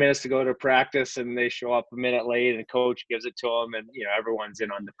 3 minutes to go to practice and they show up a minute late, and coach gives it to them, and everyone's in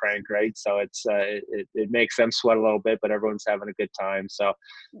on the prank, right? So it's it makes them sweat a little bit, but everyone's having a good time. So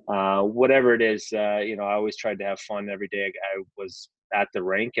whatever it is, I always tried to have fun every day I was at the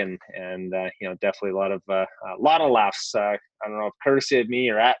rink, and definitely a lot of laughs. I don't know if courtesy of me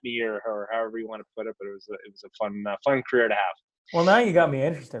or at me, or however you want to put it, but it was a fun career to have. Well, now you got me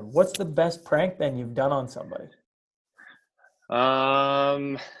interested. What's the best prank then you've done on somebody?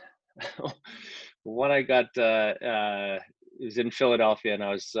 When I got it was in Philadelphia, and I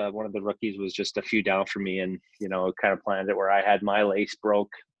was one of the rookies was just a few down from me, and kind of planned it where I had my lace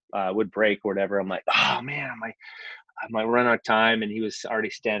would break or whatever. I'm like, oh man, I might run out of time, and he was already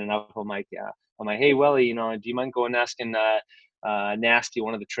standing up. I'm like, yeah. I'm like, hey Willie, do you mind going asking Nasty,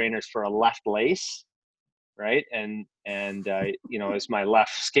 one of the trainers, for a left lace? Right. And it's my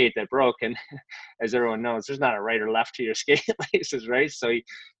left skate that broke. And as everyone knows, there's not a right or left to your skate laces, right? So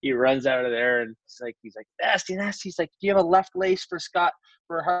he runs out of there, and he's like, Nasty. He's like, do you have a left lace for Scott,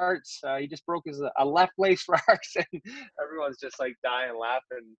 for Hearts? He just broke a left lace for Hearts. And everyone's just like dying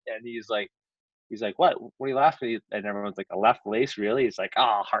laughing. And he's like, what are you laughing at? And everyone's like, a left lace, really? He's like,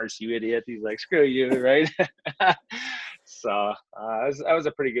 oh, Hearts, you idiot. He's like, screw you, right? So that was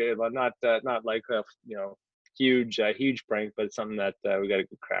a pretty good one. Not like huge prank, but it's something that we got a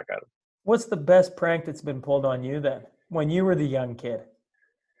good crack out of. What's the best prank that's been pulled on you then, when you were the young kid?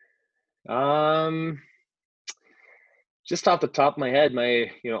 Um, just off the top of my head,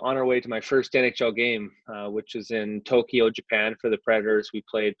 on our way to my first NHL game, which is in Tokyo, Japan, for the Predators. We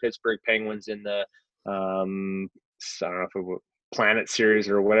played Pittsburgh Penguins in the, I don't know if it was Planet Series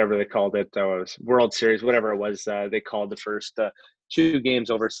or whatever they called it, was World Series, whatever it was. They called the first two games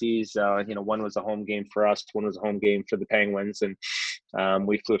overseas. One was a home game for us, one was a home game for the Penguins, and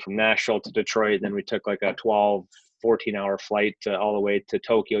we flew from Nashville to Detroit. Then we took like a 14-hour flight all the way to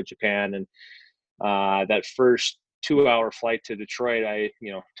Tokyo, Japan, and that first 2-hour flight to Detroit, I,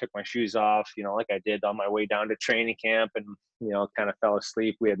 took my shoes off, like I did on my way down to training camp, and, kind of fell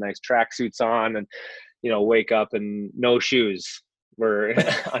asleep. We had nice tracksuits on, and, wake up and no shoes were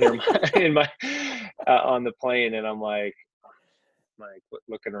under on the plane. And I'm like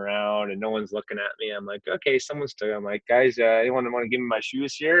looking around and no one's looking at me. I'm like, okay, someone's still, I'm like, guys, anyone want to give me my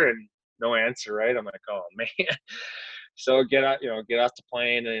shoes here? And no answer, right? I'm like, oh man. So get off the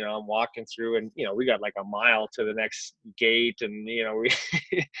plane, and I'm walking through, and we got like a mile to the next gate, and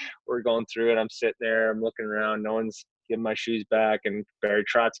we're going through it. I'm sitting there, I'm looking around, no one's giving my shoes back, and Barry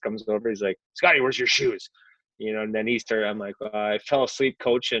Trotz comes over. He's like, Scotty, where's your shoes? And then I'm like, I fell asleep,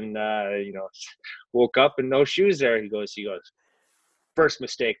 coach, and woke up and no shoes there. He goes, first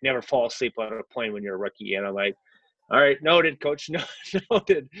mistake, never fall asleep on a plane when you're a rookie. And I'm like, all right, noted, coach,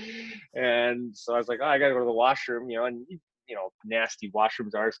 noted. And so I was like, I got to go to the washroom, and, nasty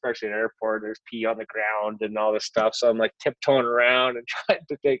washrooms are, especially at an airport. There's pee on the ground and all this stuff. So I'm like tiptoeing around and trying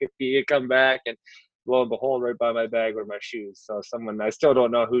to take a pee and come back. And lo and behold, right by my bag were my shoes. So I still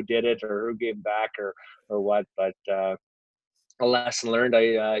don't know who did it or who gave them back or what, but a lesson learned.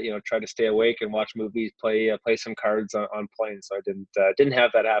 I try to stay awake and watch movies, play some cards on planes. So I didn't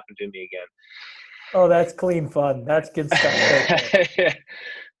have that happen to me again. Oh, that's clean fun. That's good stuff right there.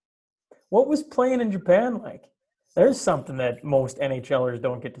 What was playing in Japan like? There's something that most NHLers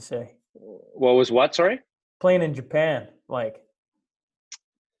don't get to say. What was what? Sorry? Playing in Japan, like.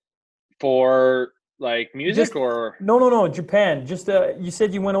 For like music or? No, Japan. Just you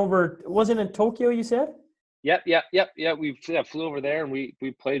said you went over. Wasn't it Tokyo? You said. Yep. We flew over there, and we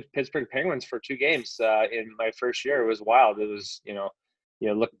played Pittsburgh Penguins for 2 games in my first year. It was wild. It was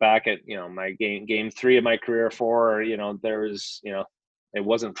look back at my game 3 of my career 4. There was it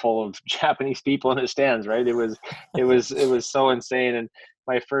wasn't full of Japanese people in the stands, right? It was so insane. And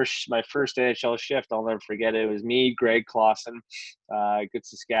my first NHL shift, I'll never forget it. It was me, Greg Clausen, good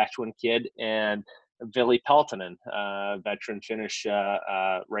Saskatchewan kid, and Ville Peltonen, veteran Finnish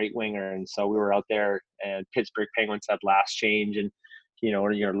right winger. And so we were out there, and Pittsburgh Penguins had last change, and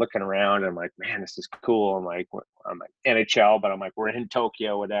you're looking around, and I'm like, man, this is cool. I'm like NHL, but I'm like, we're in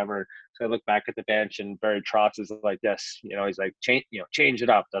Tokyo, whatever. So I look back at the bench, and Barry Trotz is like this, he's like, change it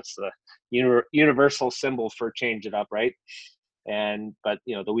up. That's the universal symbol for change it up, right? But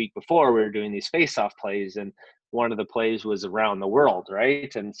the week before, we were doing these face-off plays, and one of the plays was around the world,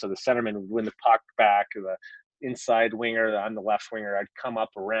 right? And so the centerman would win the puck back, the inside winger, I'm the left winger, I'd come up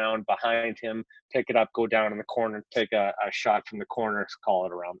around behind him, pick it up, go down in the corner, take a shot from the corner, call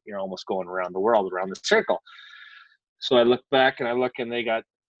it around, almost going around the world, around the circle. So I look back, and they got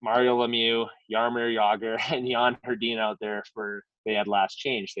Mario Lemieux, Jaromir Jagr, and Jan Herdin out there they had last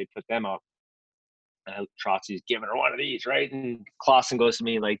change. They put them out. And Trotzy's giving her one of these, right? And Clausen goes to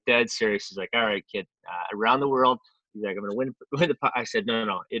me like dead serious. He's like, all right, kid, around the world. He's like, I'm gonna win the puck. I said,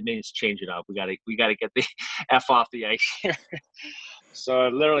 no, it means change it up. We gotta get the F off the ice here. So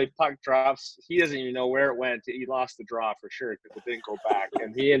literally, puck drops. He doesn't even know where it went. He lost the draw for sure because it didn't go back.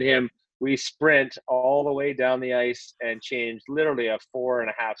 And he and him, we sprint all the way down the ice and change literally a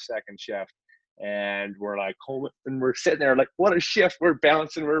 4.5-second shift. And we're like home, and we're sitting there like, what a shift. We're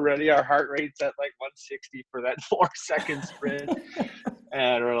bouncing, we're ready. Our heart rate's at like 160 for that 4-second sprint.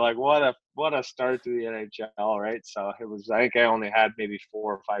 And we're like, what a start to the NHL, right? So it was, I think I only had maybe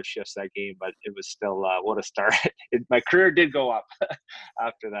 4 or 5 shifts that game, but it was still what a start. My career did go up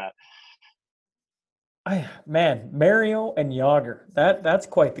after that. Man, Mario and Jagr, that's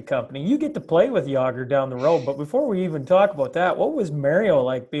quite the company. You get to play with Jagr down the road, but before we even talk about that, what was Mario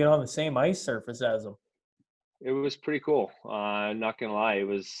like being on the same ice surface as him? It was pretty cool. Not gonna lie, it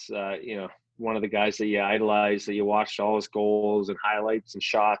was one of the guys that you idolized, that you watched all his goals and highlights and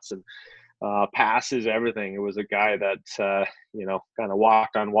shots and passes, everything. It was a guy that kind of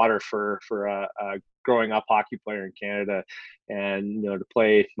walked on water for a growing up hockey player in Canada, and to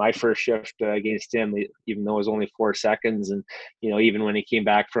play my first shift against him, even though it was only 4 seconds, and even when he came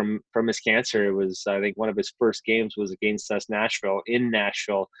back from his cancer, it was, I think, one of his first games was against us in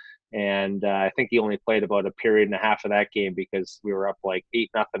Nashville, And I think he only played about a period and a half of that game because we were up like 8-0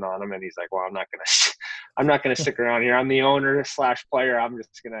 on him. And he's like, well, I'm not gonna stick around here. I'm the owner slash player. I'm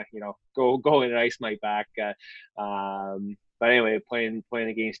just gonna, go and ice my back. But anyway, playing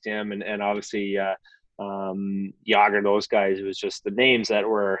against him and obviously Yager, those guys, it was just the names that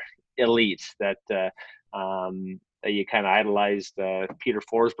were elite that that you kind of idolized. Peter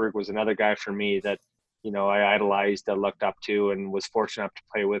Forsberg was another guy for me that I idolized, looked up to, and was fortunate enough to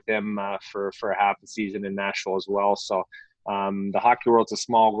play with him for a half a season in Nashville as well. So the hockey world's a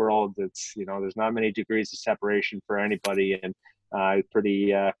small world. It's there's not many degrees of separation for anybody, and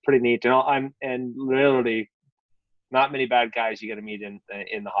pretty neat. And literally not many bad guys you get to meet in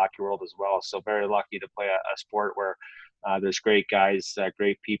the hockey world as well. So very lucky to play a sport where there's great guys,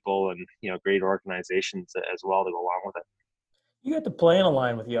 great people, and great organizations as well to go along with it. You got to play in a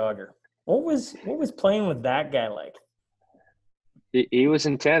line with Yager. What was playing with that guy like? He was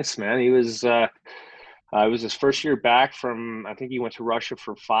intense, man. He was. It was his first year back from. I think he went to Russia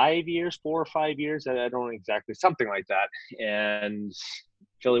for 5 years, 4 or 5 years. I don't know exactly, something like that. And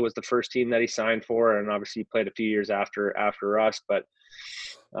Philly was the first team that he signed for, and obviously he played a few years after us. But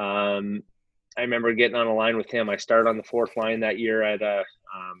I remember getting on a line with him. I started on the fourth line that year at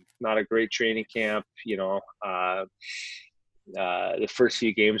not a great training camp. The first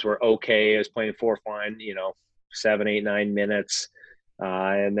few games were okay. I was playing fourth line, 7, 8, 9 minutes.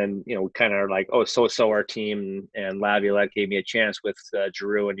 And then, kind of like, so our team and Laviolette gave me a chance with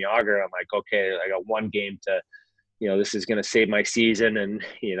Giroux and Yager. I'm like, okay, I got one game to, this is going to save my season and,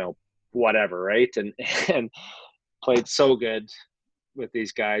 whatever. Right. And played so good with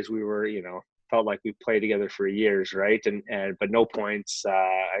these guys. We were, felt like we played together for years. Right. But no points.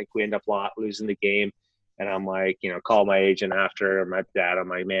 I think we end up losing the game. And I'm like, call my agent after, or my dad. I'm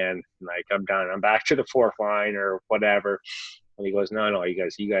like, man, like I'm done. I'm back to the fourth line or whatever. And he goes, no,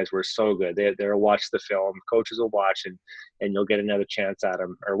 you guys were so good. They'll watch the film. Coaches will watch, and you'll get another chance at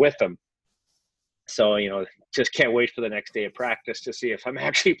them or with them. So, just can't wait for the next day of practice to see if I'm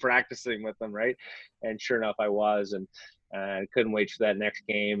actually practicing with them, right? And sure enough, I was. And I couldn't wait for that next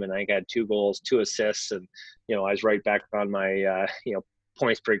game. And I got 2 goals, 2 assists. And, I was right back on my,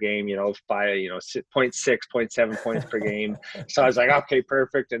 points per game, 0.6, 0.7 points per game. So I was like, okay,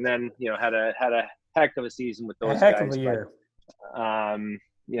 perfect. And then, had a heck of a season with those guys. Heck of a year.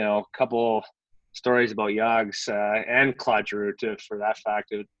 A couple stories about Yogs and Claude Giroux too, for that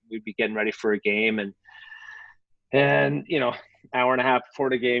fact. We'd be getting ready for a game and hour and a half before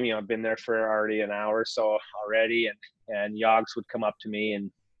the game, I've been there for already an hour or so already, and Yogs would come up to me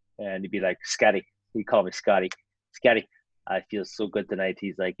and he'd be like, Scotty. He'd call me Scotty. Scotty, I feel so good tonight.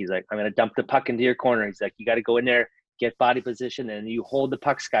 He's like, I'm gonna dump the puck into your corner. He's like, you got to go in there, get body position, and you hold the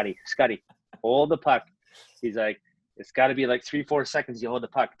puck, Scotty. Scotty, hold the puck. He's like, it's got to be like 3-4 seconds. You hold the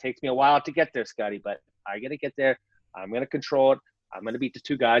puck. It takes me a while to get there, Scotty, but I got to get there. I'm going to control it. I'm going to beat the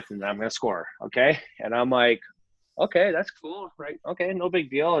 2 guys, and I'm going to score. Okay. And I'm like, okay, that's cool. Right. Okay. No big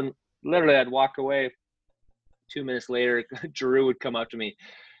deal. And literally I'd walk away. 2 minutes later, Giroux would come up to me.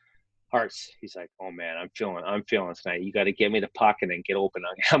 Hearts. He's like, oh man, I'm feeling tonight. You got to get me the puck and then get open.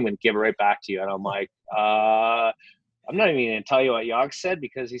 I'm going to give it right back to you. And I'm like, I'm not even going to tell you what Yog said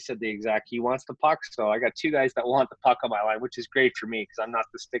because he said he wants the puck. So I got 2 guys that want the puck on my line, which is great for me because I'm not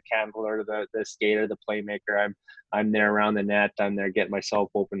the stick handler, the skater, the playmaker. I'm there around the net. I'm there getting myself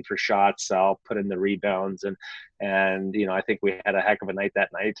open for shots. I'll put in the rebounds and I think we had a heck of a night that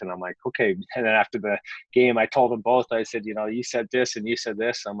night. And I'm like, okay. And then after the game, I told them both. I said, you said this and you said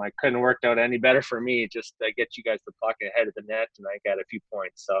this. I'm like, couldn't worked out any better for me. Just get you guys the puck ahead of the net, and I got a few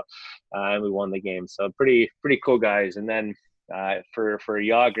points. So and we won the game. So pretty cool guys. And then for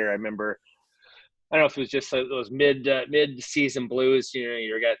Yager, I remember, I don't know if it was just those mid-season blues.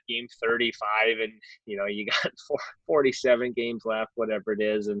 You got game 35, and you got 47 games left, whatever it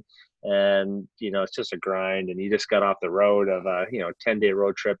is, and it's just a grind. And you just got off the road of a 10-day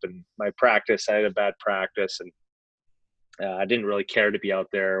road trip, and my practice, I had a bad practice, and I didn't really care to be out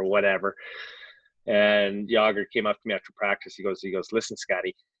there or whatever. And Yager came up to me after practice. He goes, listen,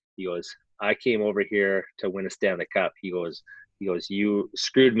 Scotty. He goes, I came over here to win a Stanley Cup. He goes, you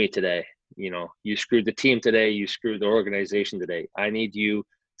screwed me today. You screwed the team today. You screwed the organization today. I need you,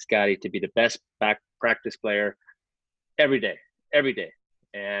 Scotty, to be the best back practice player every day.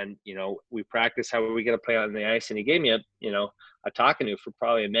 And, we practice how are we going to play on the ice. And he gave me a talking to for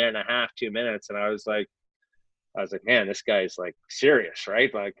probably a minute and a half, 2 minutes. And I was like, man, this guy's like serious,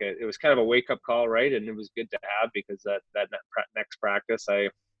 right? Like it was kind of a wake up call, right? And it was good to have because that next practice, I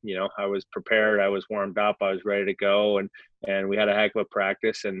was prepared, I was warmed up, I was ready to go, and we had a heck of a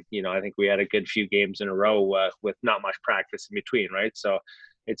practice, and I think we had a good few games in a row with not much practice in between, right? So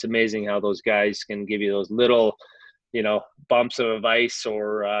it's amazing how those guys can give you those little, bumps of advice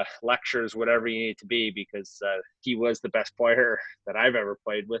or lectures, whatever you need to be, because he was the best player that I've ever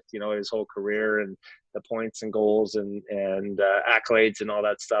played with, his whole career, and the points and goals and accolades and all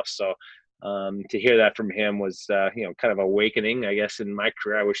that stuff. So to hear that from him was, kind of awakening, I guess, in my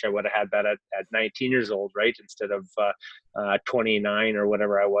career. I wish I would have had that at 19 years old, right, instead of 29 or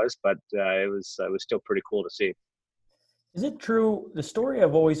whatever I was. But it was still pretty cool to see. Is it true? The story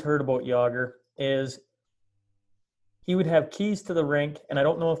I've always heard about Yager is he would have keys to the rink, and I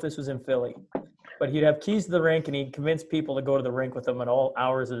don't know if this was in Philly, but he'd have keys to the rink, and he'd convince people to go to the rink with him at all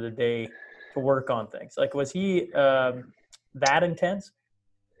hours of the day to work on things. Like, was he that intense?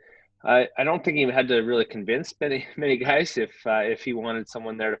 I don't think he had to really convince many guys if he wanted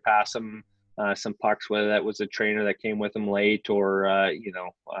someone there to pass him some pucks, whether that was a trainer that came with him late or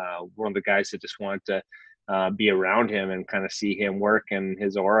one of the guys that just wanted to be around him and kind of see him work and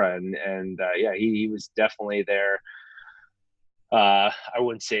his aura, and yeah, he was definitely there. I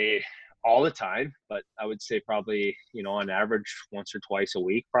wouldn't say all the time, but I would say probably, on average once or twice a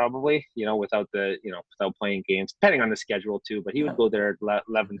week, probably, without playing games, depending on the schedule too. But he would go there at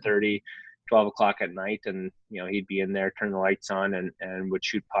 11:30, 12 o'clock at night, and, he'd be in there, turn the lights on, and would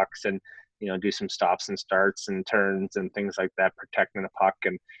shoot pucks and, do some stops and starts and turns and things like that, protecting the puck.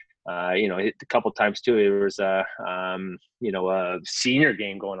 And a couple times too, there was a senior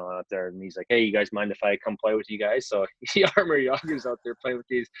game going on out there, and he's like, "Hey, you guys mind if I come play with you guys?" So Armor Yager's out there playing with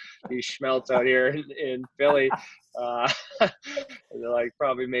these schmelts out here in Philly. They're like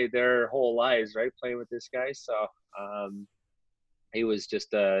probably made their whole lives, right, playing with this guy. So he was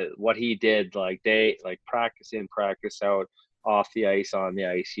just what he did, like practice in, practice out, off the ice, on the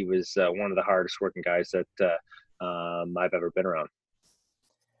ice. He was one of the hardest working guys that I've ever been around.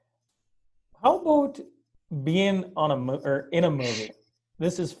 How about being on or in a movie?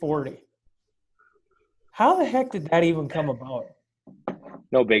 This is 40. How the heck did that even come about?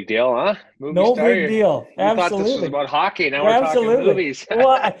 No big deal, huh? Movie no star, big deal. You Absolutely. thought this was about hockey. Now Absolutely. We're talking movies.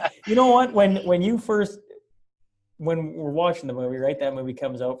 Well, you know what? When we're watching the movie, right? That movie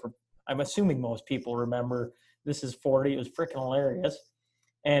comes out for. I'm assuming most people remember. This is 40. It was freaking hilarious,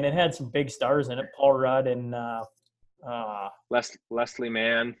 and it had some big stars in it. Paul Rudd and Leslie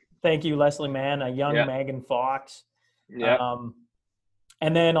Mann. Thank you, Leslie Mann, a young Megan Fox. Yeah.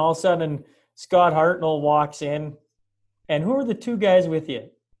 And then all of a sudden, Scott Hartnell walks in. And who are the two guys with you?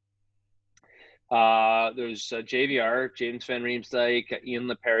 There's JVR, James Van Riemsdyk, Ian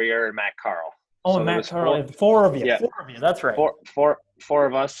LePerrier, and Matt Carl. Oh, so Matt Carl. Four of you. Yeah. 4 of you. That's right. Four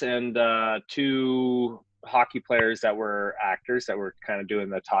of us, and 2 hockey players that were actors that were kind of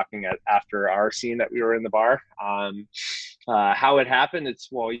doing the talking after our scene that we were in the bar. How it happened,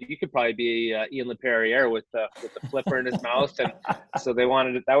 you could probably be Ian LePerrier with the flipper in his mouth, and so they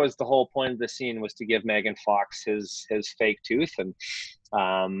wanted it. That was the whole point of the scene, was to give Megan Fox his fake tooth, and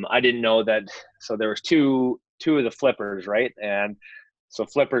I didn't know that. So there was two of the flippers, right? And so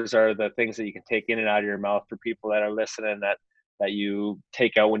flippers are the things that you can take in and out of your mouth, for people that are listening, that you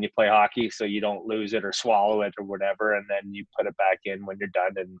take out when you play hockey, so you don't lose it or swallow it or whatever, and then you put it back in when you're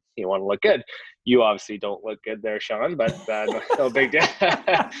done and you want to look good. You obviously don't look good there, Sean, but no big deal.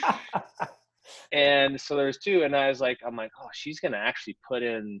 And so there's 2, and I'm like, oh, she's gonna actually put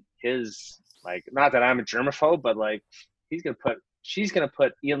in his, like, not that I'm a germaphobe, but like she's gonna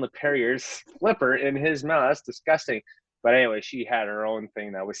put Ian LePerrier's flipper in his mouth. That's disgusting. But anyway, she had her own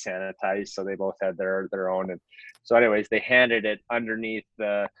thing that was sanitized, so they both had their own. And so anyways, they handed it underneath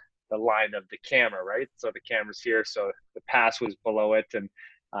the line of the camera, right? So the camera's here, so the pass was below it,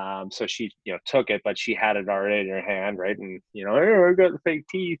 and so she took it, but she had it already in her hand, right? And hey, I got the fake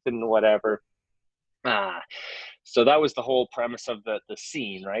teeth and whatever. So that was the whole premise of the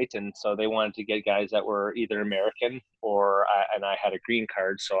scene, right? And so they wanted to get guys that were either American and I had a green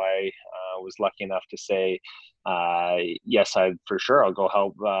card, so I was lucky enough to say, yes, for sure, I'll go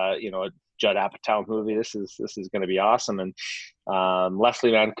help. A Judd Apatow movie. This is going to be awesome. And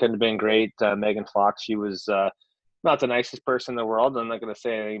Leslie Mann couldn't have been great. Megan Fox, she was not the nicest person in the world. I'm not going to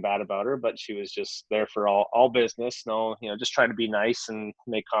say anything bad about her, but she was just there for all business. No, just trying to be nice and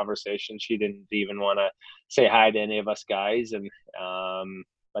make conversation. She didn't even want to say hi to any of us guys. And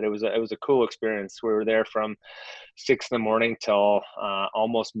but it was a cool experience. We were there from 6 a.m. till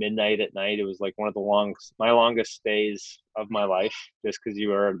almost midnight at night. It was like one of my longest stays of my life, just because you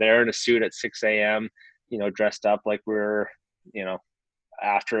were there in a suit at 6 a.m., dressed up like we're,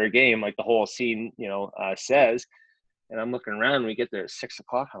 after a game, like the whole scene, says. And I'm looking around, and we get there at 6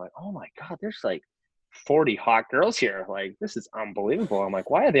 o'clock. I'm like, oh my God, there's like 40 hot girls here. Like, this is unbelievable. I'm like,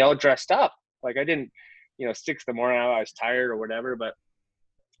 why are they all dressed up? Like, I didn't, 6 a.m, I was tired or whatever, but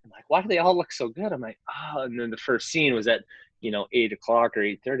I'm like, why do they all look so good? I'm like, oh, and then the first scene was at, 8 o'clock or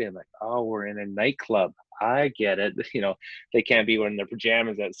 8:30. I'm like, oh, we're in a nightclub. I get it. They can't be wearing their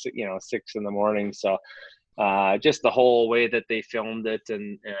pajamas at 6 in the morning. So just the whole way that they filmed it,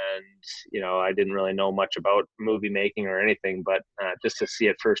 and I didn't really know much about movie making or anything, but just to see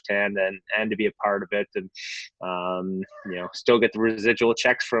it firsthand and to be a part of it, and still get the residual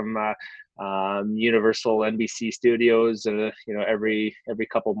checks from Universal NBC Studios. Every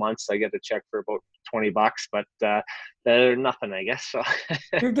couple months I get a check for about $20, but they're nothing, I guess. So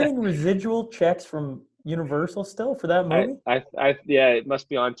You're getting residual checks from Universal still for that movie? yeah, it must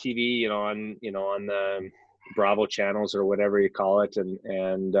be on TV, on the Bravo channels or whatever you call it,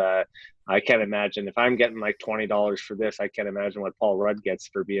 and I can't imagine if I'm getting like $20 for this. I can't imagine what Paul Rudd gets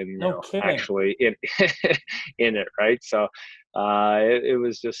for being, No kidding. actually in in it, right? So,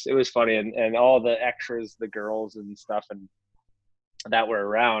 it was funny, and all the extras, the girls and stuff, and that were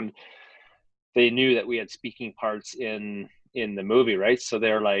around, they knew that we had speaking parts in the movie, right? So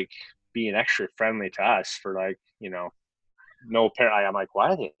they're like being extra friendly to us for like, no parent. I'm like,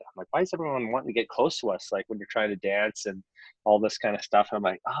 why are they? I'm like, why is everyone wanting to get close to us? Like when you're trying to dance and all this kind of stuff. I'm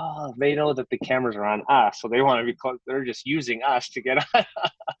like, oh, they know that the cameras are on us, so they want to be close. They're just using us to get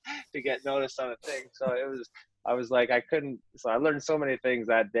to get noticed on a thing. So it was. I was like, I couldn't. So I learned so many things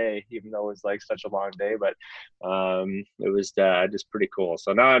that day, even though it was like such a long day. But it was just pretty cool.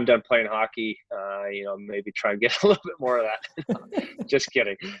 So now I'm done playing hockey. Maybe try and get a little bit more of that. Just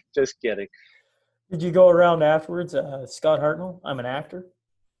kidding. Just kidding. Did you go around afterwards? Scott Hartnell, I'm an actor.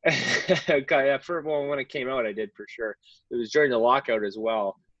 Okay, yeah, when it came out, I did for sure. It was during the lockout as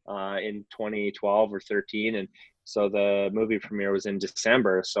well, in 2012 or 13, and so the movie premiere was in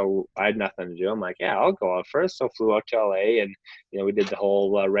December. So I had nothing to do. I'm like, yeah, I'll go out first. So flew out to LA, and we did the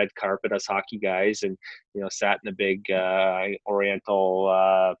whole red carpet, us hockey guys, and sat in the big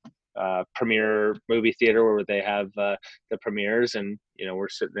Oriental premiere movie theater where they have the premieres, and we're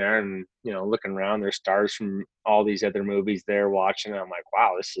sitting there and looking around. There's stars from all these other movies there watching, and I'm like,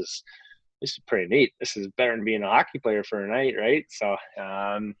 wow, this is pretty neat. This is better than being a hockey player for a night, right? So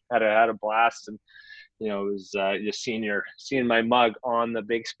had a blast, and it was just seeing my mug on the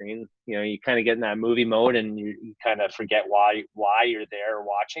big screen. You kind of get in that movie mode, and you kind of forget why you're there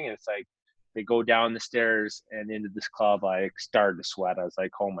watching, and it's like they go down the stairs and into this club. I started to sweat. I was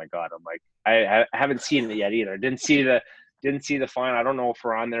like, oh my god. I'm like, I haven't seen it yet either. Didn't see the final. I don't know if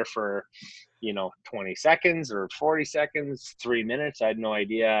we're on there for 20 seconds or 40 seconds, 3 minutes. I had no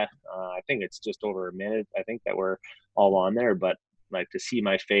idea. I think it's just over a minute. I think that we're all on there, but like to see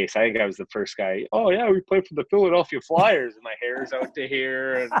my face, I think I was the first guy. Oh yeah, we played for the Philadelphia Flyers, and my hair's out to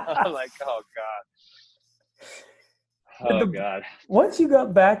here, and I'm like, oh god, oh god. Once you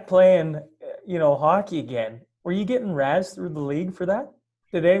got back playing, hockey again, were you getting razzed through the league for that?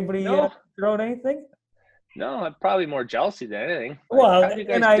 Did anybody No, throw out anything? no, I'm probably more jealousy than anything. Like, Well, how'd you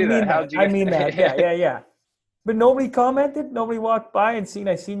and guys I do that? mean that. How'd you I mean that. Yeah, get? yeah, yeah. But nobody commented. Nobody walked by and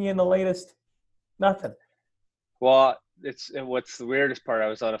I seen you in the latest. Nothing. Well, what's the weirdest part. I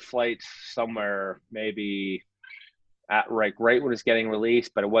was on a flight somewhere, maybe at right when it's getting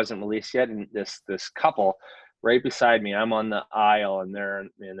released, but it wasn't released yet. And this couple right beside me, I'm on the aisle, and they're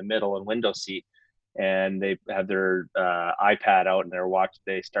in the middle and window seat, and they have their iPad out, and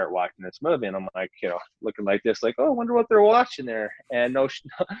they start watching this movie, and I'm like, looking like this, like, oh, I wonder what they're watching there. And no,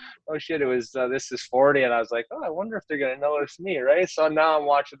 no shit, it was This Is 40, and I was like, oh, I wonder if they're gonna notice me, right? So now I'm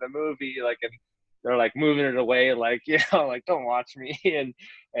watching the movie, like, and they're like moving it away, like, like, don't watch me. And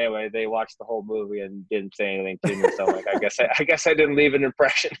anyway, they watched the whole movie and didn't say anything to me. So I'm like, I guess I didn't leave an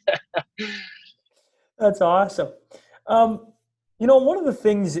impression. That's awesome. One of the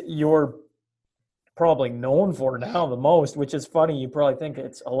things that you're probably known for now the most, which is funny, you probably think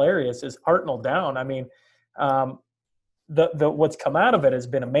it's hilarious, is Hartnell Down. I mean, the what's come out of it has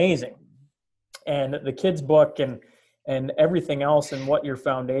been amazing, and the kids' book and everything else, and what your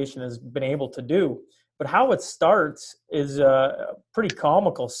foundation has been able to do. But how it starts is a pretty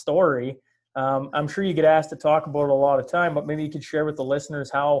comical story. I'm sure you get asked to talk about it a lot of time, but maybe you could share with the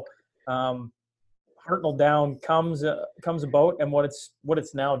listeners how Hartnell Down comes about and what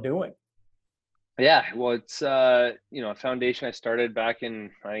it's now doing. Yeah, well, it's a foundation I started back in,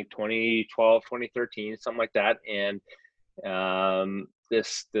 I think, 2012, 2013, something like that. And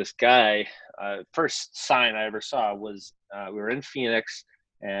this guy, first sign I ever saw was we were in Phoenix,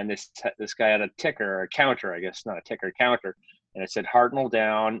 and this guy had a ticker or a counter, I guess, not a ticker, a counter, and it said Hartnell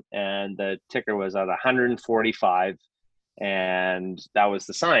Down, and the ticker was at 145, and that was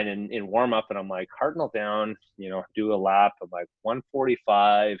the sign in warm up. And I'm like, Hartnell Down, do a lap. I'm like,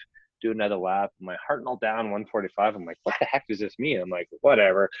 145. do another lap. My Hartnell down 145. I'm like, what the heck does this mean? I'm like,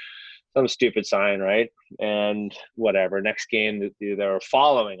 whatever, some stupid sign, right? And whatever. Next game, they were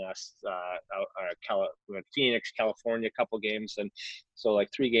following us. We went Phoenix, California, a couple games, and so like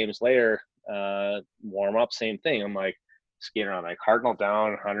 3 games later, warm up, same thing. I'm like skating around like Hartnell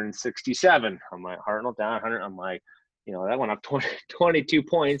down 167. I'm like Hartnell down 100. I'm like, that went up 22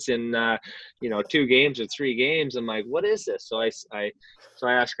 points in 2 games or 3 games. I'm like, what is this? So I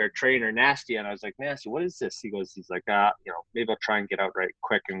asked our trainer Nasty, and I was like, Nasty, what is this? He's like, maybe I'll try and get out right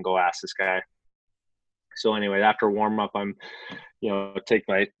quick and go ask this guy. So anyway, after warm up, I'm take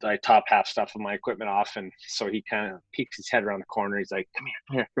my top half stuff of my equipment off, and so he kind of peeks his head around the corner. He's like, come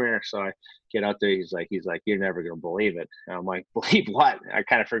here. So I get out there. He's like, you're never gonna believe it. And I'm like, believe what? I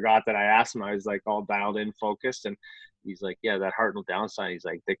kind of forgot that I asked him. I was like all dialed in, focused, and he's like, yeah, that Hartnell down sign. He's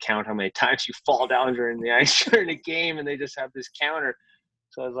like, they count how many times you fall down during the ice during a game, and they just have this counter.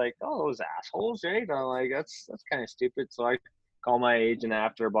 So I was like, oh, those assholes, right? I'm like, that's kind of stupid. So I call my agent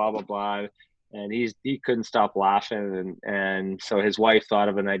after, blah blah blah. And he couldn't stop laughing, and so his wife thought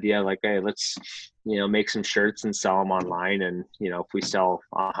of an idea like, hey, let's make some shirts and sell them online, and if we sell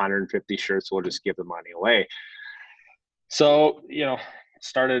 150 shirts, we'll just give the money away. So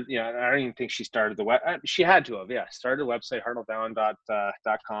started, I don't even think she started the web. She had to have, started the website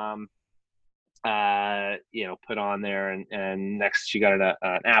hartnelldown.com. Put on there, and next she got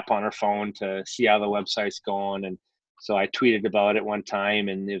an app on her phone to see how the website's going, and so I tweeted about it one time,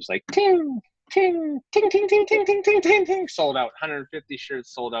 and it was like ting ting ting ting ting ting ting ting ting ting, sold out. 150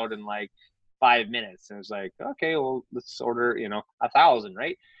 shirts sold out in like 5 minutes, and it was like, okay, well, let's order 1,000,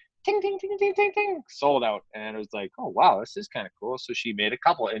 right? Ting ting ting ting ting ting, sold out. And it was like, oh wow, this is kind of cool. So she made a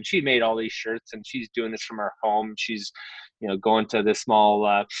couple, and she made all these shirts, and she's doing this from her home. She's going to this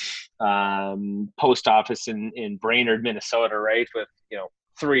small post office in Brainerd, Minnesota, right, with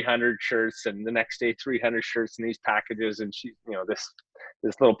 300 shirts, and the next day 300 shirts in these packages. And she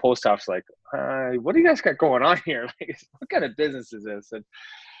this little post office, like, what do you guys got going on here? Like, what kind of business is this? And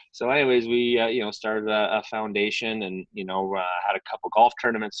so anyways, we started a foundation, and had a couple golf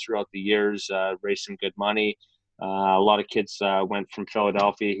tournaments throughout the years, raised some good money. A lot of kids went from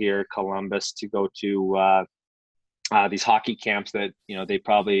Philadelphia here, Columbus, to go to these hockey camps that they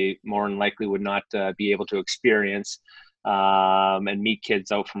probably more than likely would not be able to experience, and meet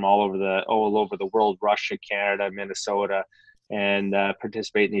kids out from all over the world, Russia, Canada, Minnesota, and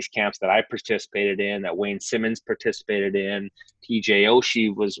participate in these camps that I participated in, that Wayne Simmons participated in, TJ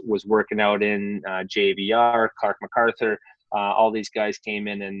Oshie was working out in, JVR, Clark MacArthur. All these guys came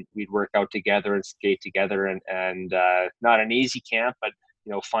in, and we'd work out together and skate together, and not an easy camp, but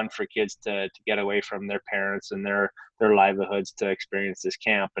fun for kids to get away from their parents and their livelihoods to experience this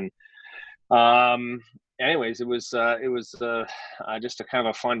camp. And anyways, it was just a kind of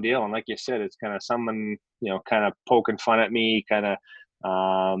a fun deal. And like you said, it's kind of someone kind of poking fun at me, kind of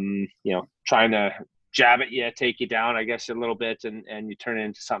trying to jab at you, take you down, I guess, a little bit, and you turn it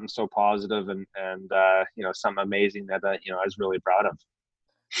into something so positive and something amazing that I was really proud of.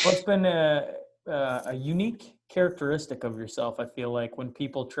 Well, it's been a unique characteristic of yourself, I feel like, when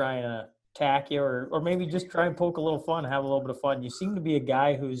people try and attack you, or maybe just try and poke a little fun, have a little bit of fun. You seem to be a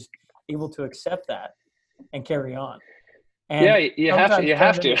guy who's able to accept that and carry on. And yeah, you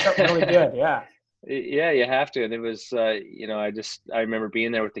have to. Something really good, yeah. Yeah, you have to. And it was, I remember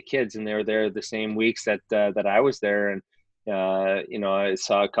being there with the kids, and they were there the same weeks that I was there, and I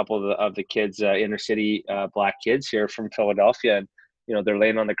saw a couple of the kids, inner city black kids here from Philadelphia, and they're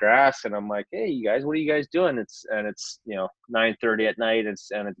laying on the grass, and I'm like, hey, you guys, what are you guys doing? It's 9:30 at night, and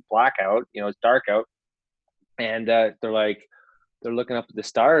it's blackout, it's dark out, and they're looking up at the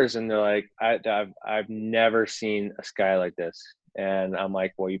stars, and they're like, I've never seen a sky like this. And I'm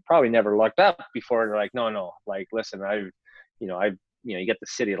like, well, you probably never looked up before. They're like, no, like, listen, you get the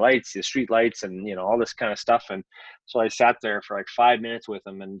city lights, the street lights, and all this kind of stuff. And so I sat there for like 5 minutes with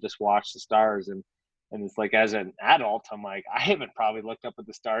them and just watched the stars. And it's like, as an adult, I'm like, I haven't probably looked up at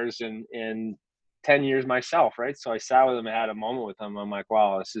the stars in 10 years myself, right? So I sat with them and had a moment with them. I'm like,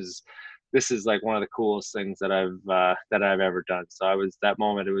 wow, this is like one of the coolest things that I've ever done. So that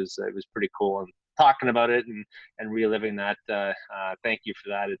moment, it was pretty cool. And talking about it and reliving that, thank you for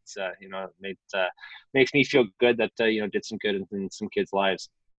that. It's makes me feel good that did some good in some kids' lives.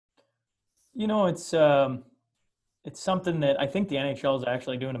 It's something that I think the NHL is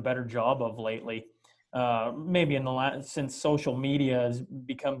actually doing a better job of lately. Maybe since social media has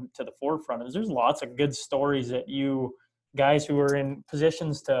become to the forefront, there's lots of good stories that you guys who are in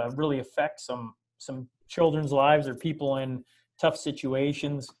positions to really affect some children's lives or people in tough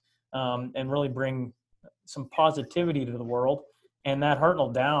situations, and really bring some positivity to the world. And that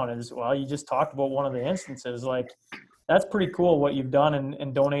Hartnell down is, well, you just talked about one of the instances. Like, that's pretty cool what you've done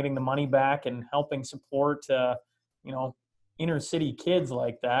in donating the money back and helping support, you know, inner city kids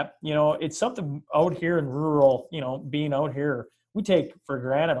like that. You know, it's something out here in rural, you know, being out here, we take for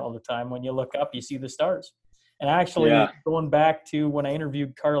granted all the time. When you look up, you see the stars. And actually, Yeah. going back to when I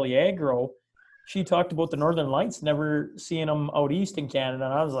interviewed Carly Agro, she talked about the Northern Lights, never seeing them out east in Canada.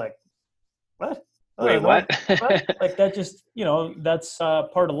 And I was like, what? Oh, Wait, no, what? what? Like, that just, you know, that's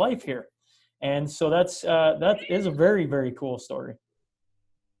part of life here. And so that is a very, very cool story.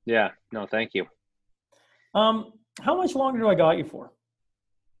 Yeah. No, thank you. How much longer do I got you for?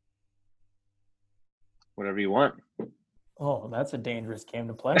 Whatever you want. Oh, that's a dangerous game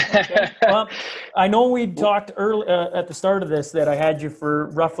to play. Okay. Well, I know we talked early at the start of this that I had you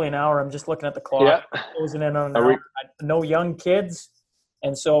for roughly an hour. I'm just looking at the clock, Yeah. closing in on an Are hour. we? No young kids,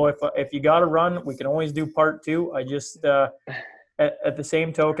 and so if you got to run, we can always do part two. I just at the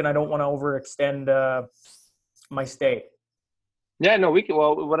same token, I don't want to overextend my stay. Yeah. No, we can.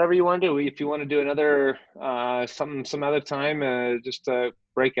 Well, whatever you want to do. If you want to do another some other time, just to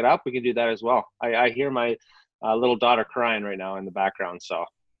break it up, we can do that as well. I hear my little daughter crying right now in the background. So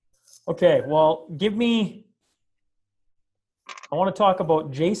Okay. Well, give me. I want to talk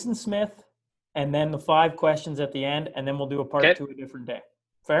about Jason Smith, and then the 5 questions at the end, and then we'll do a part okay. two a different day.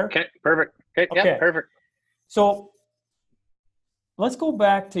 Fair? Okay. Perfect. Okay. Yeah. Okay. Perfect. So let's go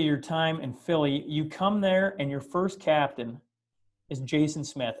back to your time in Philly. You come there, and your first captain is Jason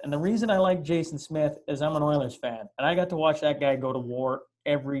Smith. And the reason I like Jason Smith is I'm an Oilers fan, and I got to watch that guy go to war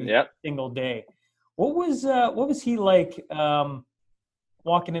every Yep. single day. What was he like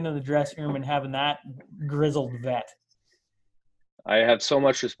walking into the dressing room and having that grizzled vet? I have so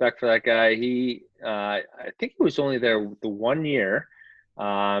much respect for that guy. I think he was only there the 1 year,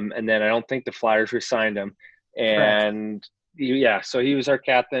 and then I don't think the Flyers re-signed him. Correct. And yeah, so he was our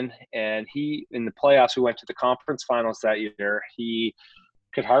captain, and he in the playoffs we went to the conference finals that year. He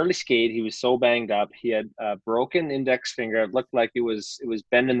could hardly skate. He was so banged up. He had a broken index finger. It looked like it was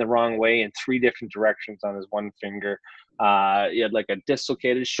bending the wrong way in 3 different directions on his one finger. He had like a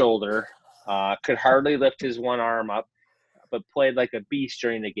dislocated shoulder. Could hardly lift his one arm up, but played like a beast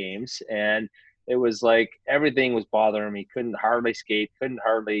during the games. And it was like everything was bothering him. He couldn't hardly skate, couldn't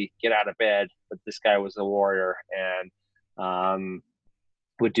hardly get out of bed. But this guy was a warrior and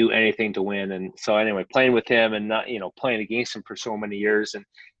would do anything to win. And so anyway, playing with him and not playing against him for so many years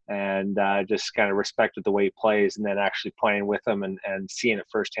and just kind of respected the way he plays, and then actually playing with him and seeing it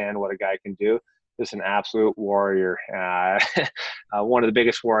firsthand what a guy can do. Just an absolute warrior. One of the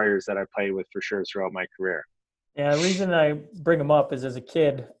biggest warriors that I played with for sure throughout my career. Yeah, the reason I bring him up is as a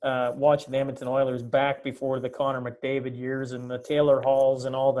kid, watching the Edmonton Oilers back before the Connor McDavid years and the Taylor Halls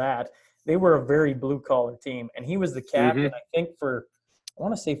and all that, they were a very blue-collar team. And he was the captain, Mm-hmm. I think, for, I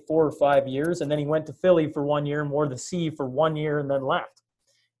want to say 4 or 5 years. And then he went to Philly for 1 year and wore the C for 1 year and then left.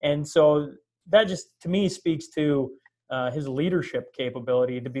 And so that just, to me, speaks to his leadership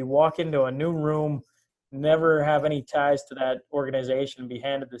capability to be walk into a new room, never have any ties to that organization, and be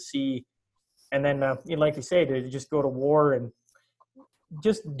handed the C, and then, like you say, to just go to war and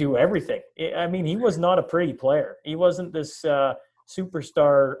just do everything. I mean, he was not a pretty player. He wasn't this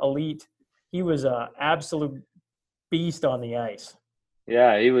superstar elite. He was an absolute beast on the ice.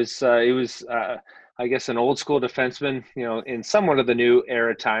 Yeah, he was I guess an old school defenseman, in somewhat of the new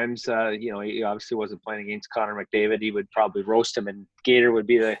era times. He obviously wasn't playing against Connor McDavid. He would probably roast him, and Gator would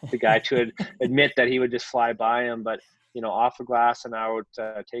be the guy to admit that he would just fly by him. But, off the glass and out,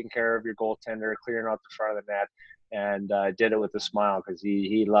 taking care of your goaltender, clearing out the front of the net, and did it with a smile because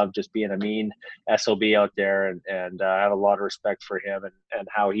he loved just being a mean SOB out there. And I have a lot of respect for him and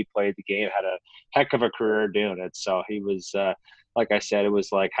how he played the game, had a heck of a career doing it. So he was, like I said, it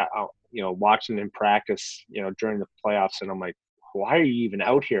was like how, watching him practice, during the playoffs, and I'm like, why are you even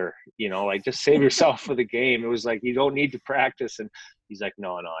out here? Like just save yourself for the game. It was like you don't need to practice, and he's like,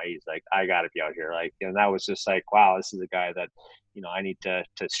 no. He's like, I got to be out here. Like, and that was just like, wow, this is a guy that I need to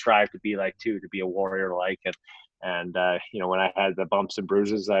strive to be like too, to be a warrior like. And when I had the bumps and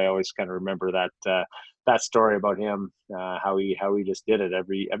bruises, I always kind of remember that story about him, how he just did it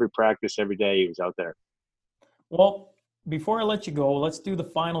every practice, every day he was out there. Well, before I let you go, let's do the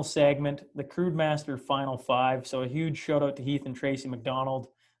final segment, the Crude Master Final Five. So a huge shout out to Heath and Tracy McDonald.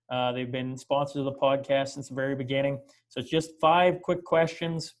 They've been sponsors of the podcast since the very beginning. So it's just 5 quick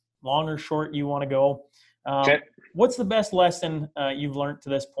questions, long or short you want to go. Okay. What's the best lesson you've learned to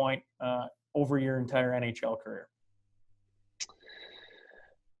this point over your entire NHL career?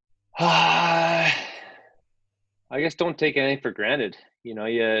 I guess don't take anything for granted.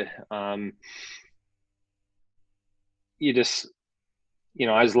 You just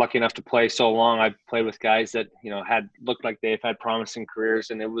I was lucky enough to play so long. I played with guys that had looked like they've had promising careers,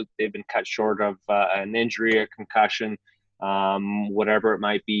 and they've been cut short of an injury, a concussion, whatever it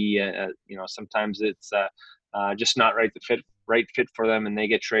might be. Sometimes it's just not right fit for them, and they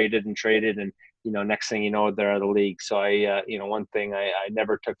get traded, and next thing you know, they're out of the league. So one thing I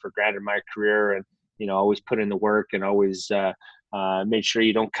never took for granted in my career, and always put in the work, and always made sure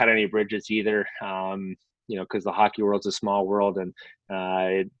you don't cut any bridges either. Because the hockey world's a small world, and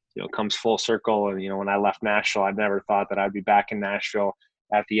it comes full circle. And when I left Nashville, I never thought that I'd be back in Nashville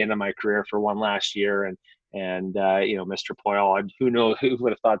at the end of my career for one last year. And Mr. Poyle, who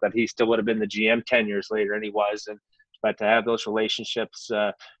would have thought that he still would have been the GM 10 years later, and he was. And but to have those relationships,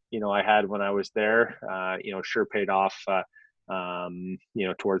 I had when I was there, sure paid off.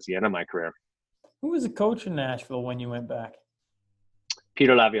 Towards the end of my career. Who was the coach in Nashville when you went back?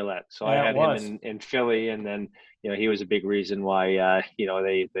 Peter Laviolette. So I Yeah, it had him was. in Philly, and then he was a big reason why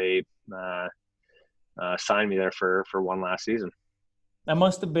they signed me there for one last season. That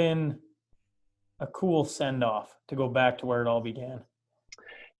must have been a cool send off to go back to where it all began.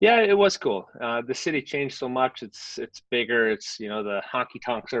 Yeah, it was cool. The city changed so much. It's bigger. It's the hockey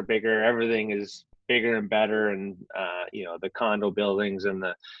tonks are bigger. Everything is bigger and better, and the condo buildings and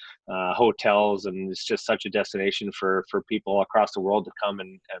the hotels, and it's just such a destination for people across the world to come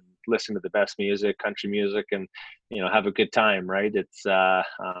and listen to the best music, country music, and have a good time, right? It's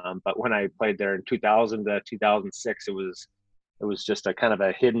but when I played there in 2000 to 2006, it was just a kind of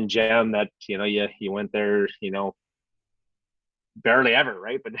a hidden gem that you went there barely ever,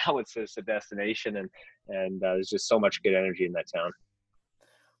 right? But now it's just a destination, and there's just so much good energy in that town.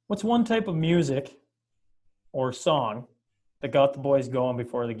 What's one type of music or song that got the boys going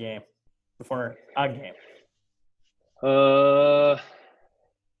before a game? Oh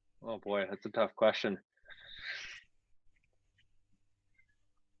boy, that's a tough question.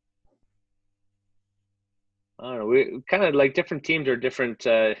 I don't know. We kind of like different teams or different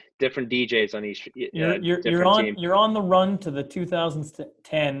DJs on each different team. You're on the run to the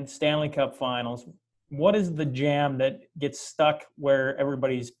 2010 Stanley Cup Finals. What is the jam that gets stuck where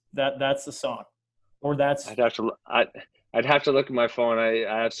everybody's that's the song, or that's? I'd have to look at my phone.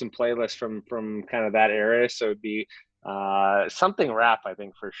 I have some playlists from kind of that era, so it'd be something rap, I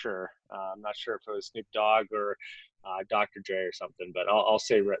think, for sure. I'm not sure if it was Snoop Dogg or Dr. Dre or something, but I'll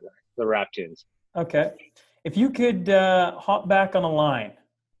say the rap tunes. Okay. If you could hop back on a line,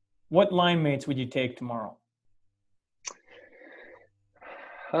 what line mates would you take tomorrow?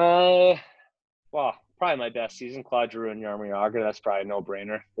 Well, probably my best season, Claude Giroux and Jaromir Jagr. That's probably a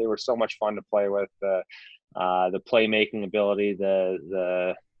no-brainer. They were so much fun to play with. The playmaking ability,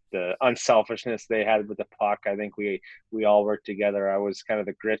 the unselfishness they had with the puck. I think we all worked together. I was kind of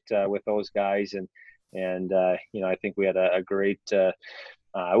the grit with those guys, and I think we had a great.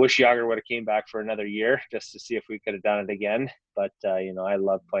 I wish Jagr would have came back for another year just to see if we could have done it again. But I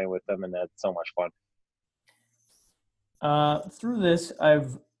love playing with them, and that's so much fun. Through this,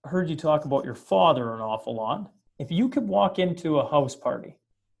 I've heard you talk about your father an awful lot. If you could walk into a house party,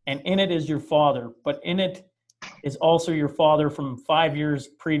 and in it is your father, but in it is also your father from 5 years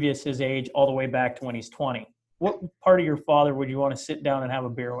previous his age, all the way back to when he's 20. What part of your father would you want to sit down and have a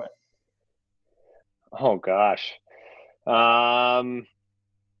beer with? Oh gosh.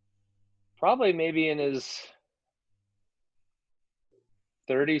 Probably maybe in his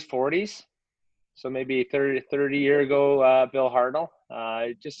 30s, 40s. So maybe 30 year ago, Bill Hartnell,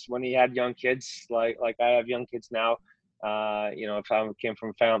 just when he had young kids, like I have young kids now. If I came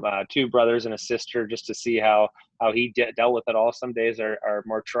from two brothers and a sister, just to see how he dealt with it all. Some days are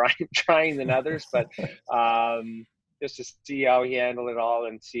more trying than others, but just to see how he handled it all,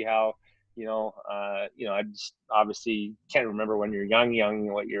 and see how I just obviously can't remember when you're young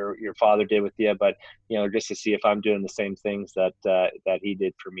what your father did with you, but just to see if I'm doing the same things that he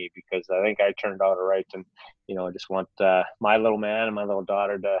did for me, because I think I turned out all right, and I just want my little man and my little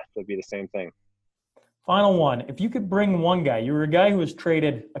daughter to be the same thing. Final one. If you could bring one guy, you were a guy who was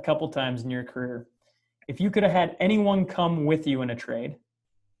traded a couple times in your career. If you could have had anyone come with you in a trade,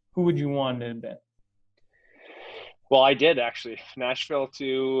 who would you want to have been? Well, I did actually. Nashville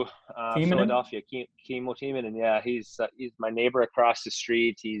to Philadelphia. Kimmo Timonen, yeah, he's my neighbor across the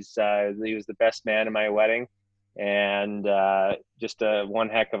street. He was the best man in my wedding, and just one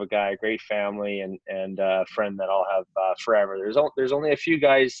heck of a guy. Great family, and a friend that I'll have forever. There's only a few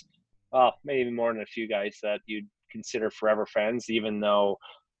guys, maybe more than a few guys that you'd consider forever friends, even though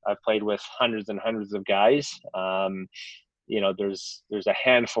I've played with hundreds and hundreds of guys. There's a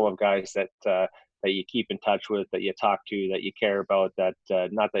handful of guys that you keep in touch with, that you talk to, that you care about, that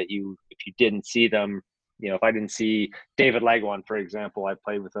not that if you didn't see them, if I didn't see David Legwand, for example, I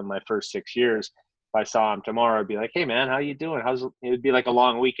played with him my first 6 years. If I saw him tomorrow, I'd be like, hey man, how you doing? It'd be like a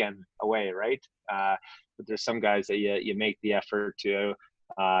long weekend away, right? But there's some guys that you make the effort to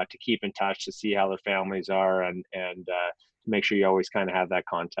keep in touch, to see how their families are, and to make sure you always kind of have that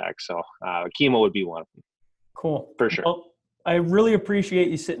contact. So Kimo would be one of them. Cool. For sure. Well, I really appreciate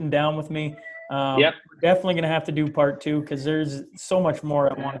you sitting down with me. Yep. We're definitely going to have to do part 2 because there's so much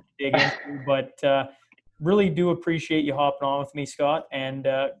more I want to dig into, but really do appreciate you hopping on with me, Scott, and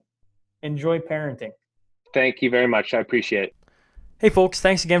enjoy parenting. Thank you very much. I appreciate it. Hey folks,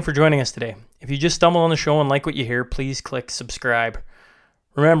 thanks again for joining us today. If you just stumble on the show and like what you hear, please click subscribe.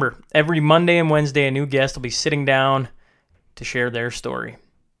 Remember, every Monday and Wednesday, a new guest will be sitting down to share their story.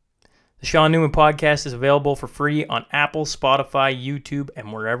 The Sean Newman Podcast is available for free on Apple, Spotify, YouTube,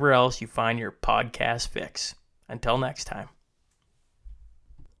 and wherever else you find your podcast fix. Until next time.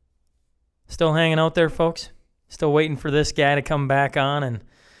 Still hanging out there, folks? Still waiting for this guy to come back on and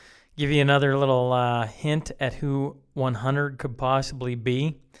give you another little hint at who 100 could possibly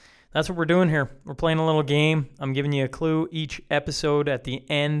be? That's what we're doing here. We're playing a little game. I'm giving you a clue each episode at the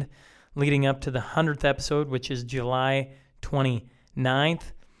end, leading up to the 100th episode, which is July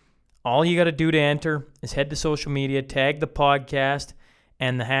 29th. All you got to do to enter is head to social media, tag the podcast,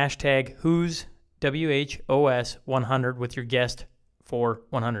 and the hashtag who's WHOS 100 with your guest for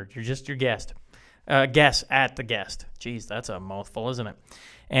 100. You're just your guest. Guess at the guest. Jeez, that's a mouthful, isn't it?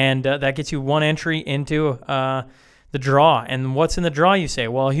 And that gets you one entry into the draw. And what's in the draw, you say?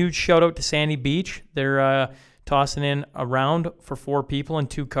 Well, a huge shout out to Sandy Beach. They're tossing in a round for 4 people in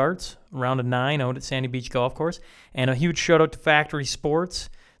 2 carts, a round of 9 out at Sandy Beach Golf Course. And a huge shout out to Factory Sports.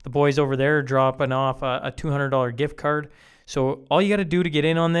 The boys over there are dropping off a $200 gift card. So all you got to do to get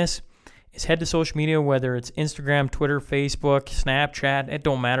in on this is head to social media, whether it's Instagram, Twitter, Facebook, Snapchat, it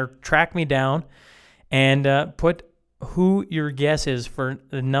don't matter. Track me down and put who your guess is for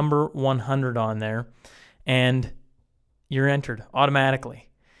the number 100 on there, and you're entered automatically.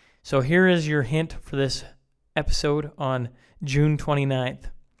 So here is your hint for this episode on June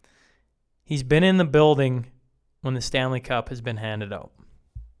 29th. He's been in the building when the Stanley Cup has been handed out.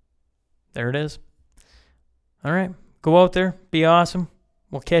 There it is. All right. Go out there. Be awesome.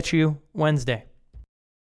 We'll catch you Wednesday.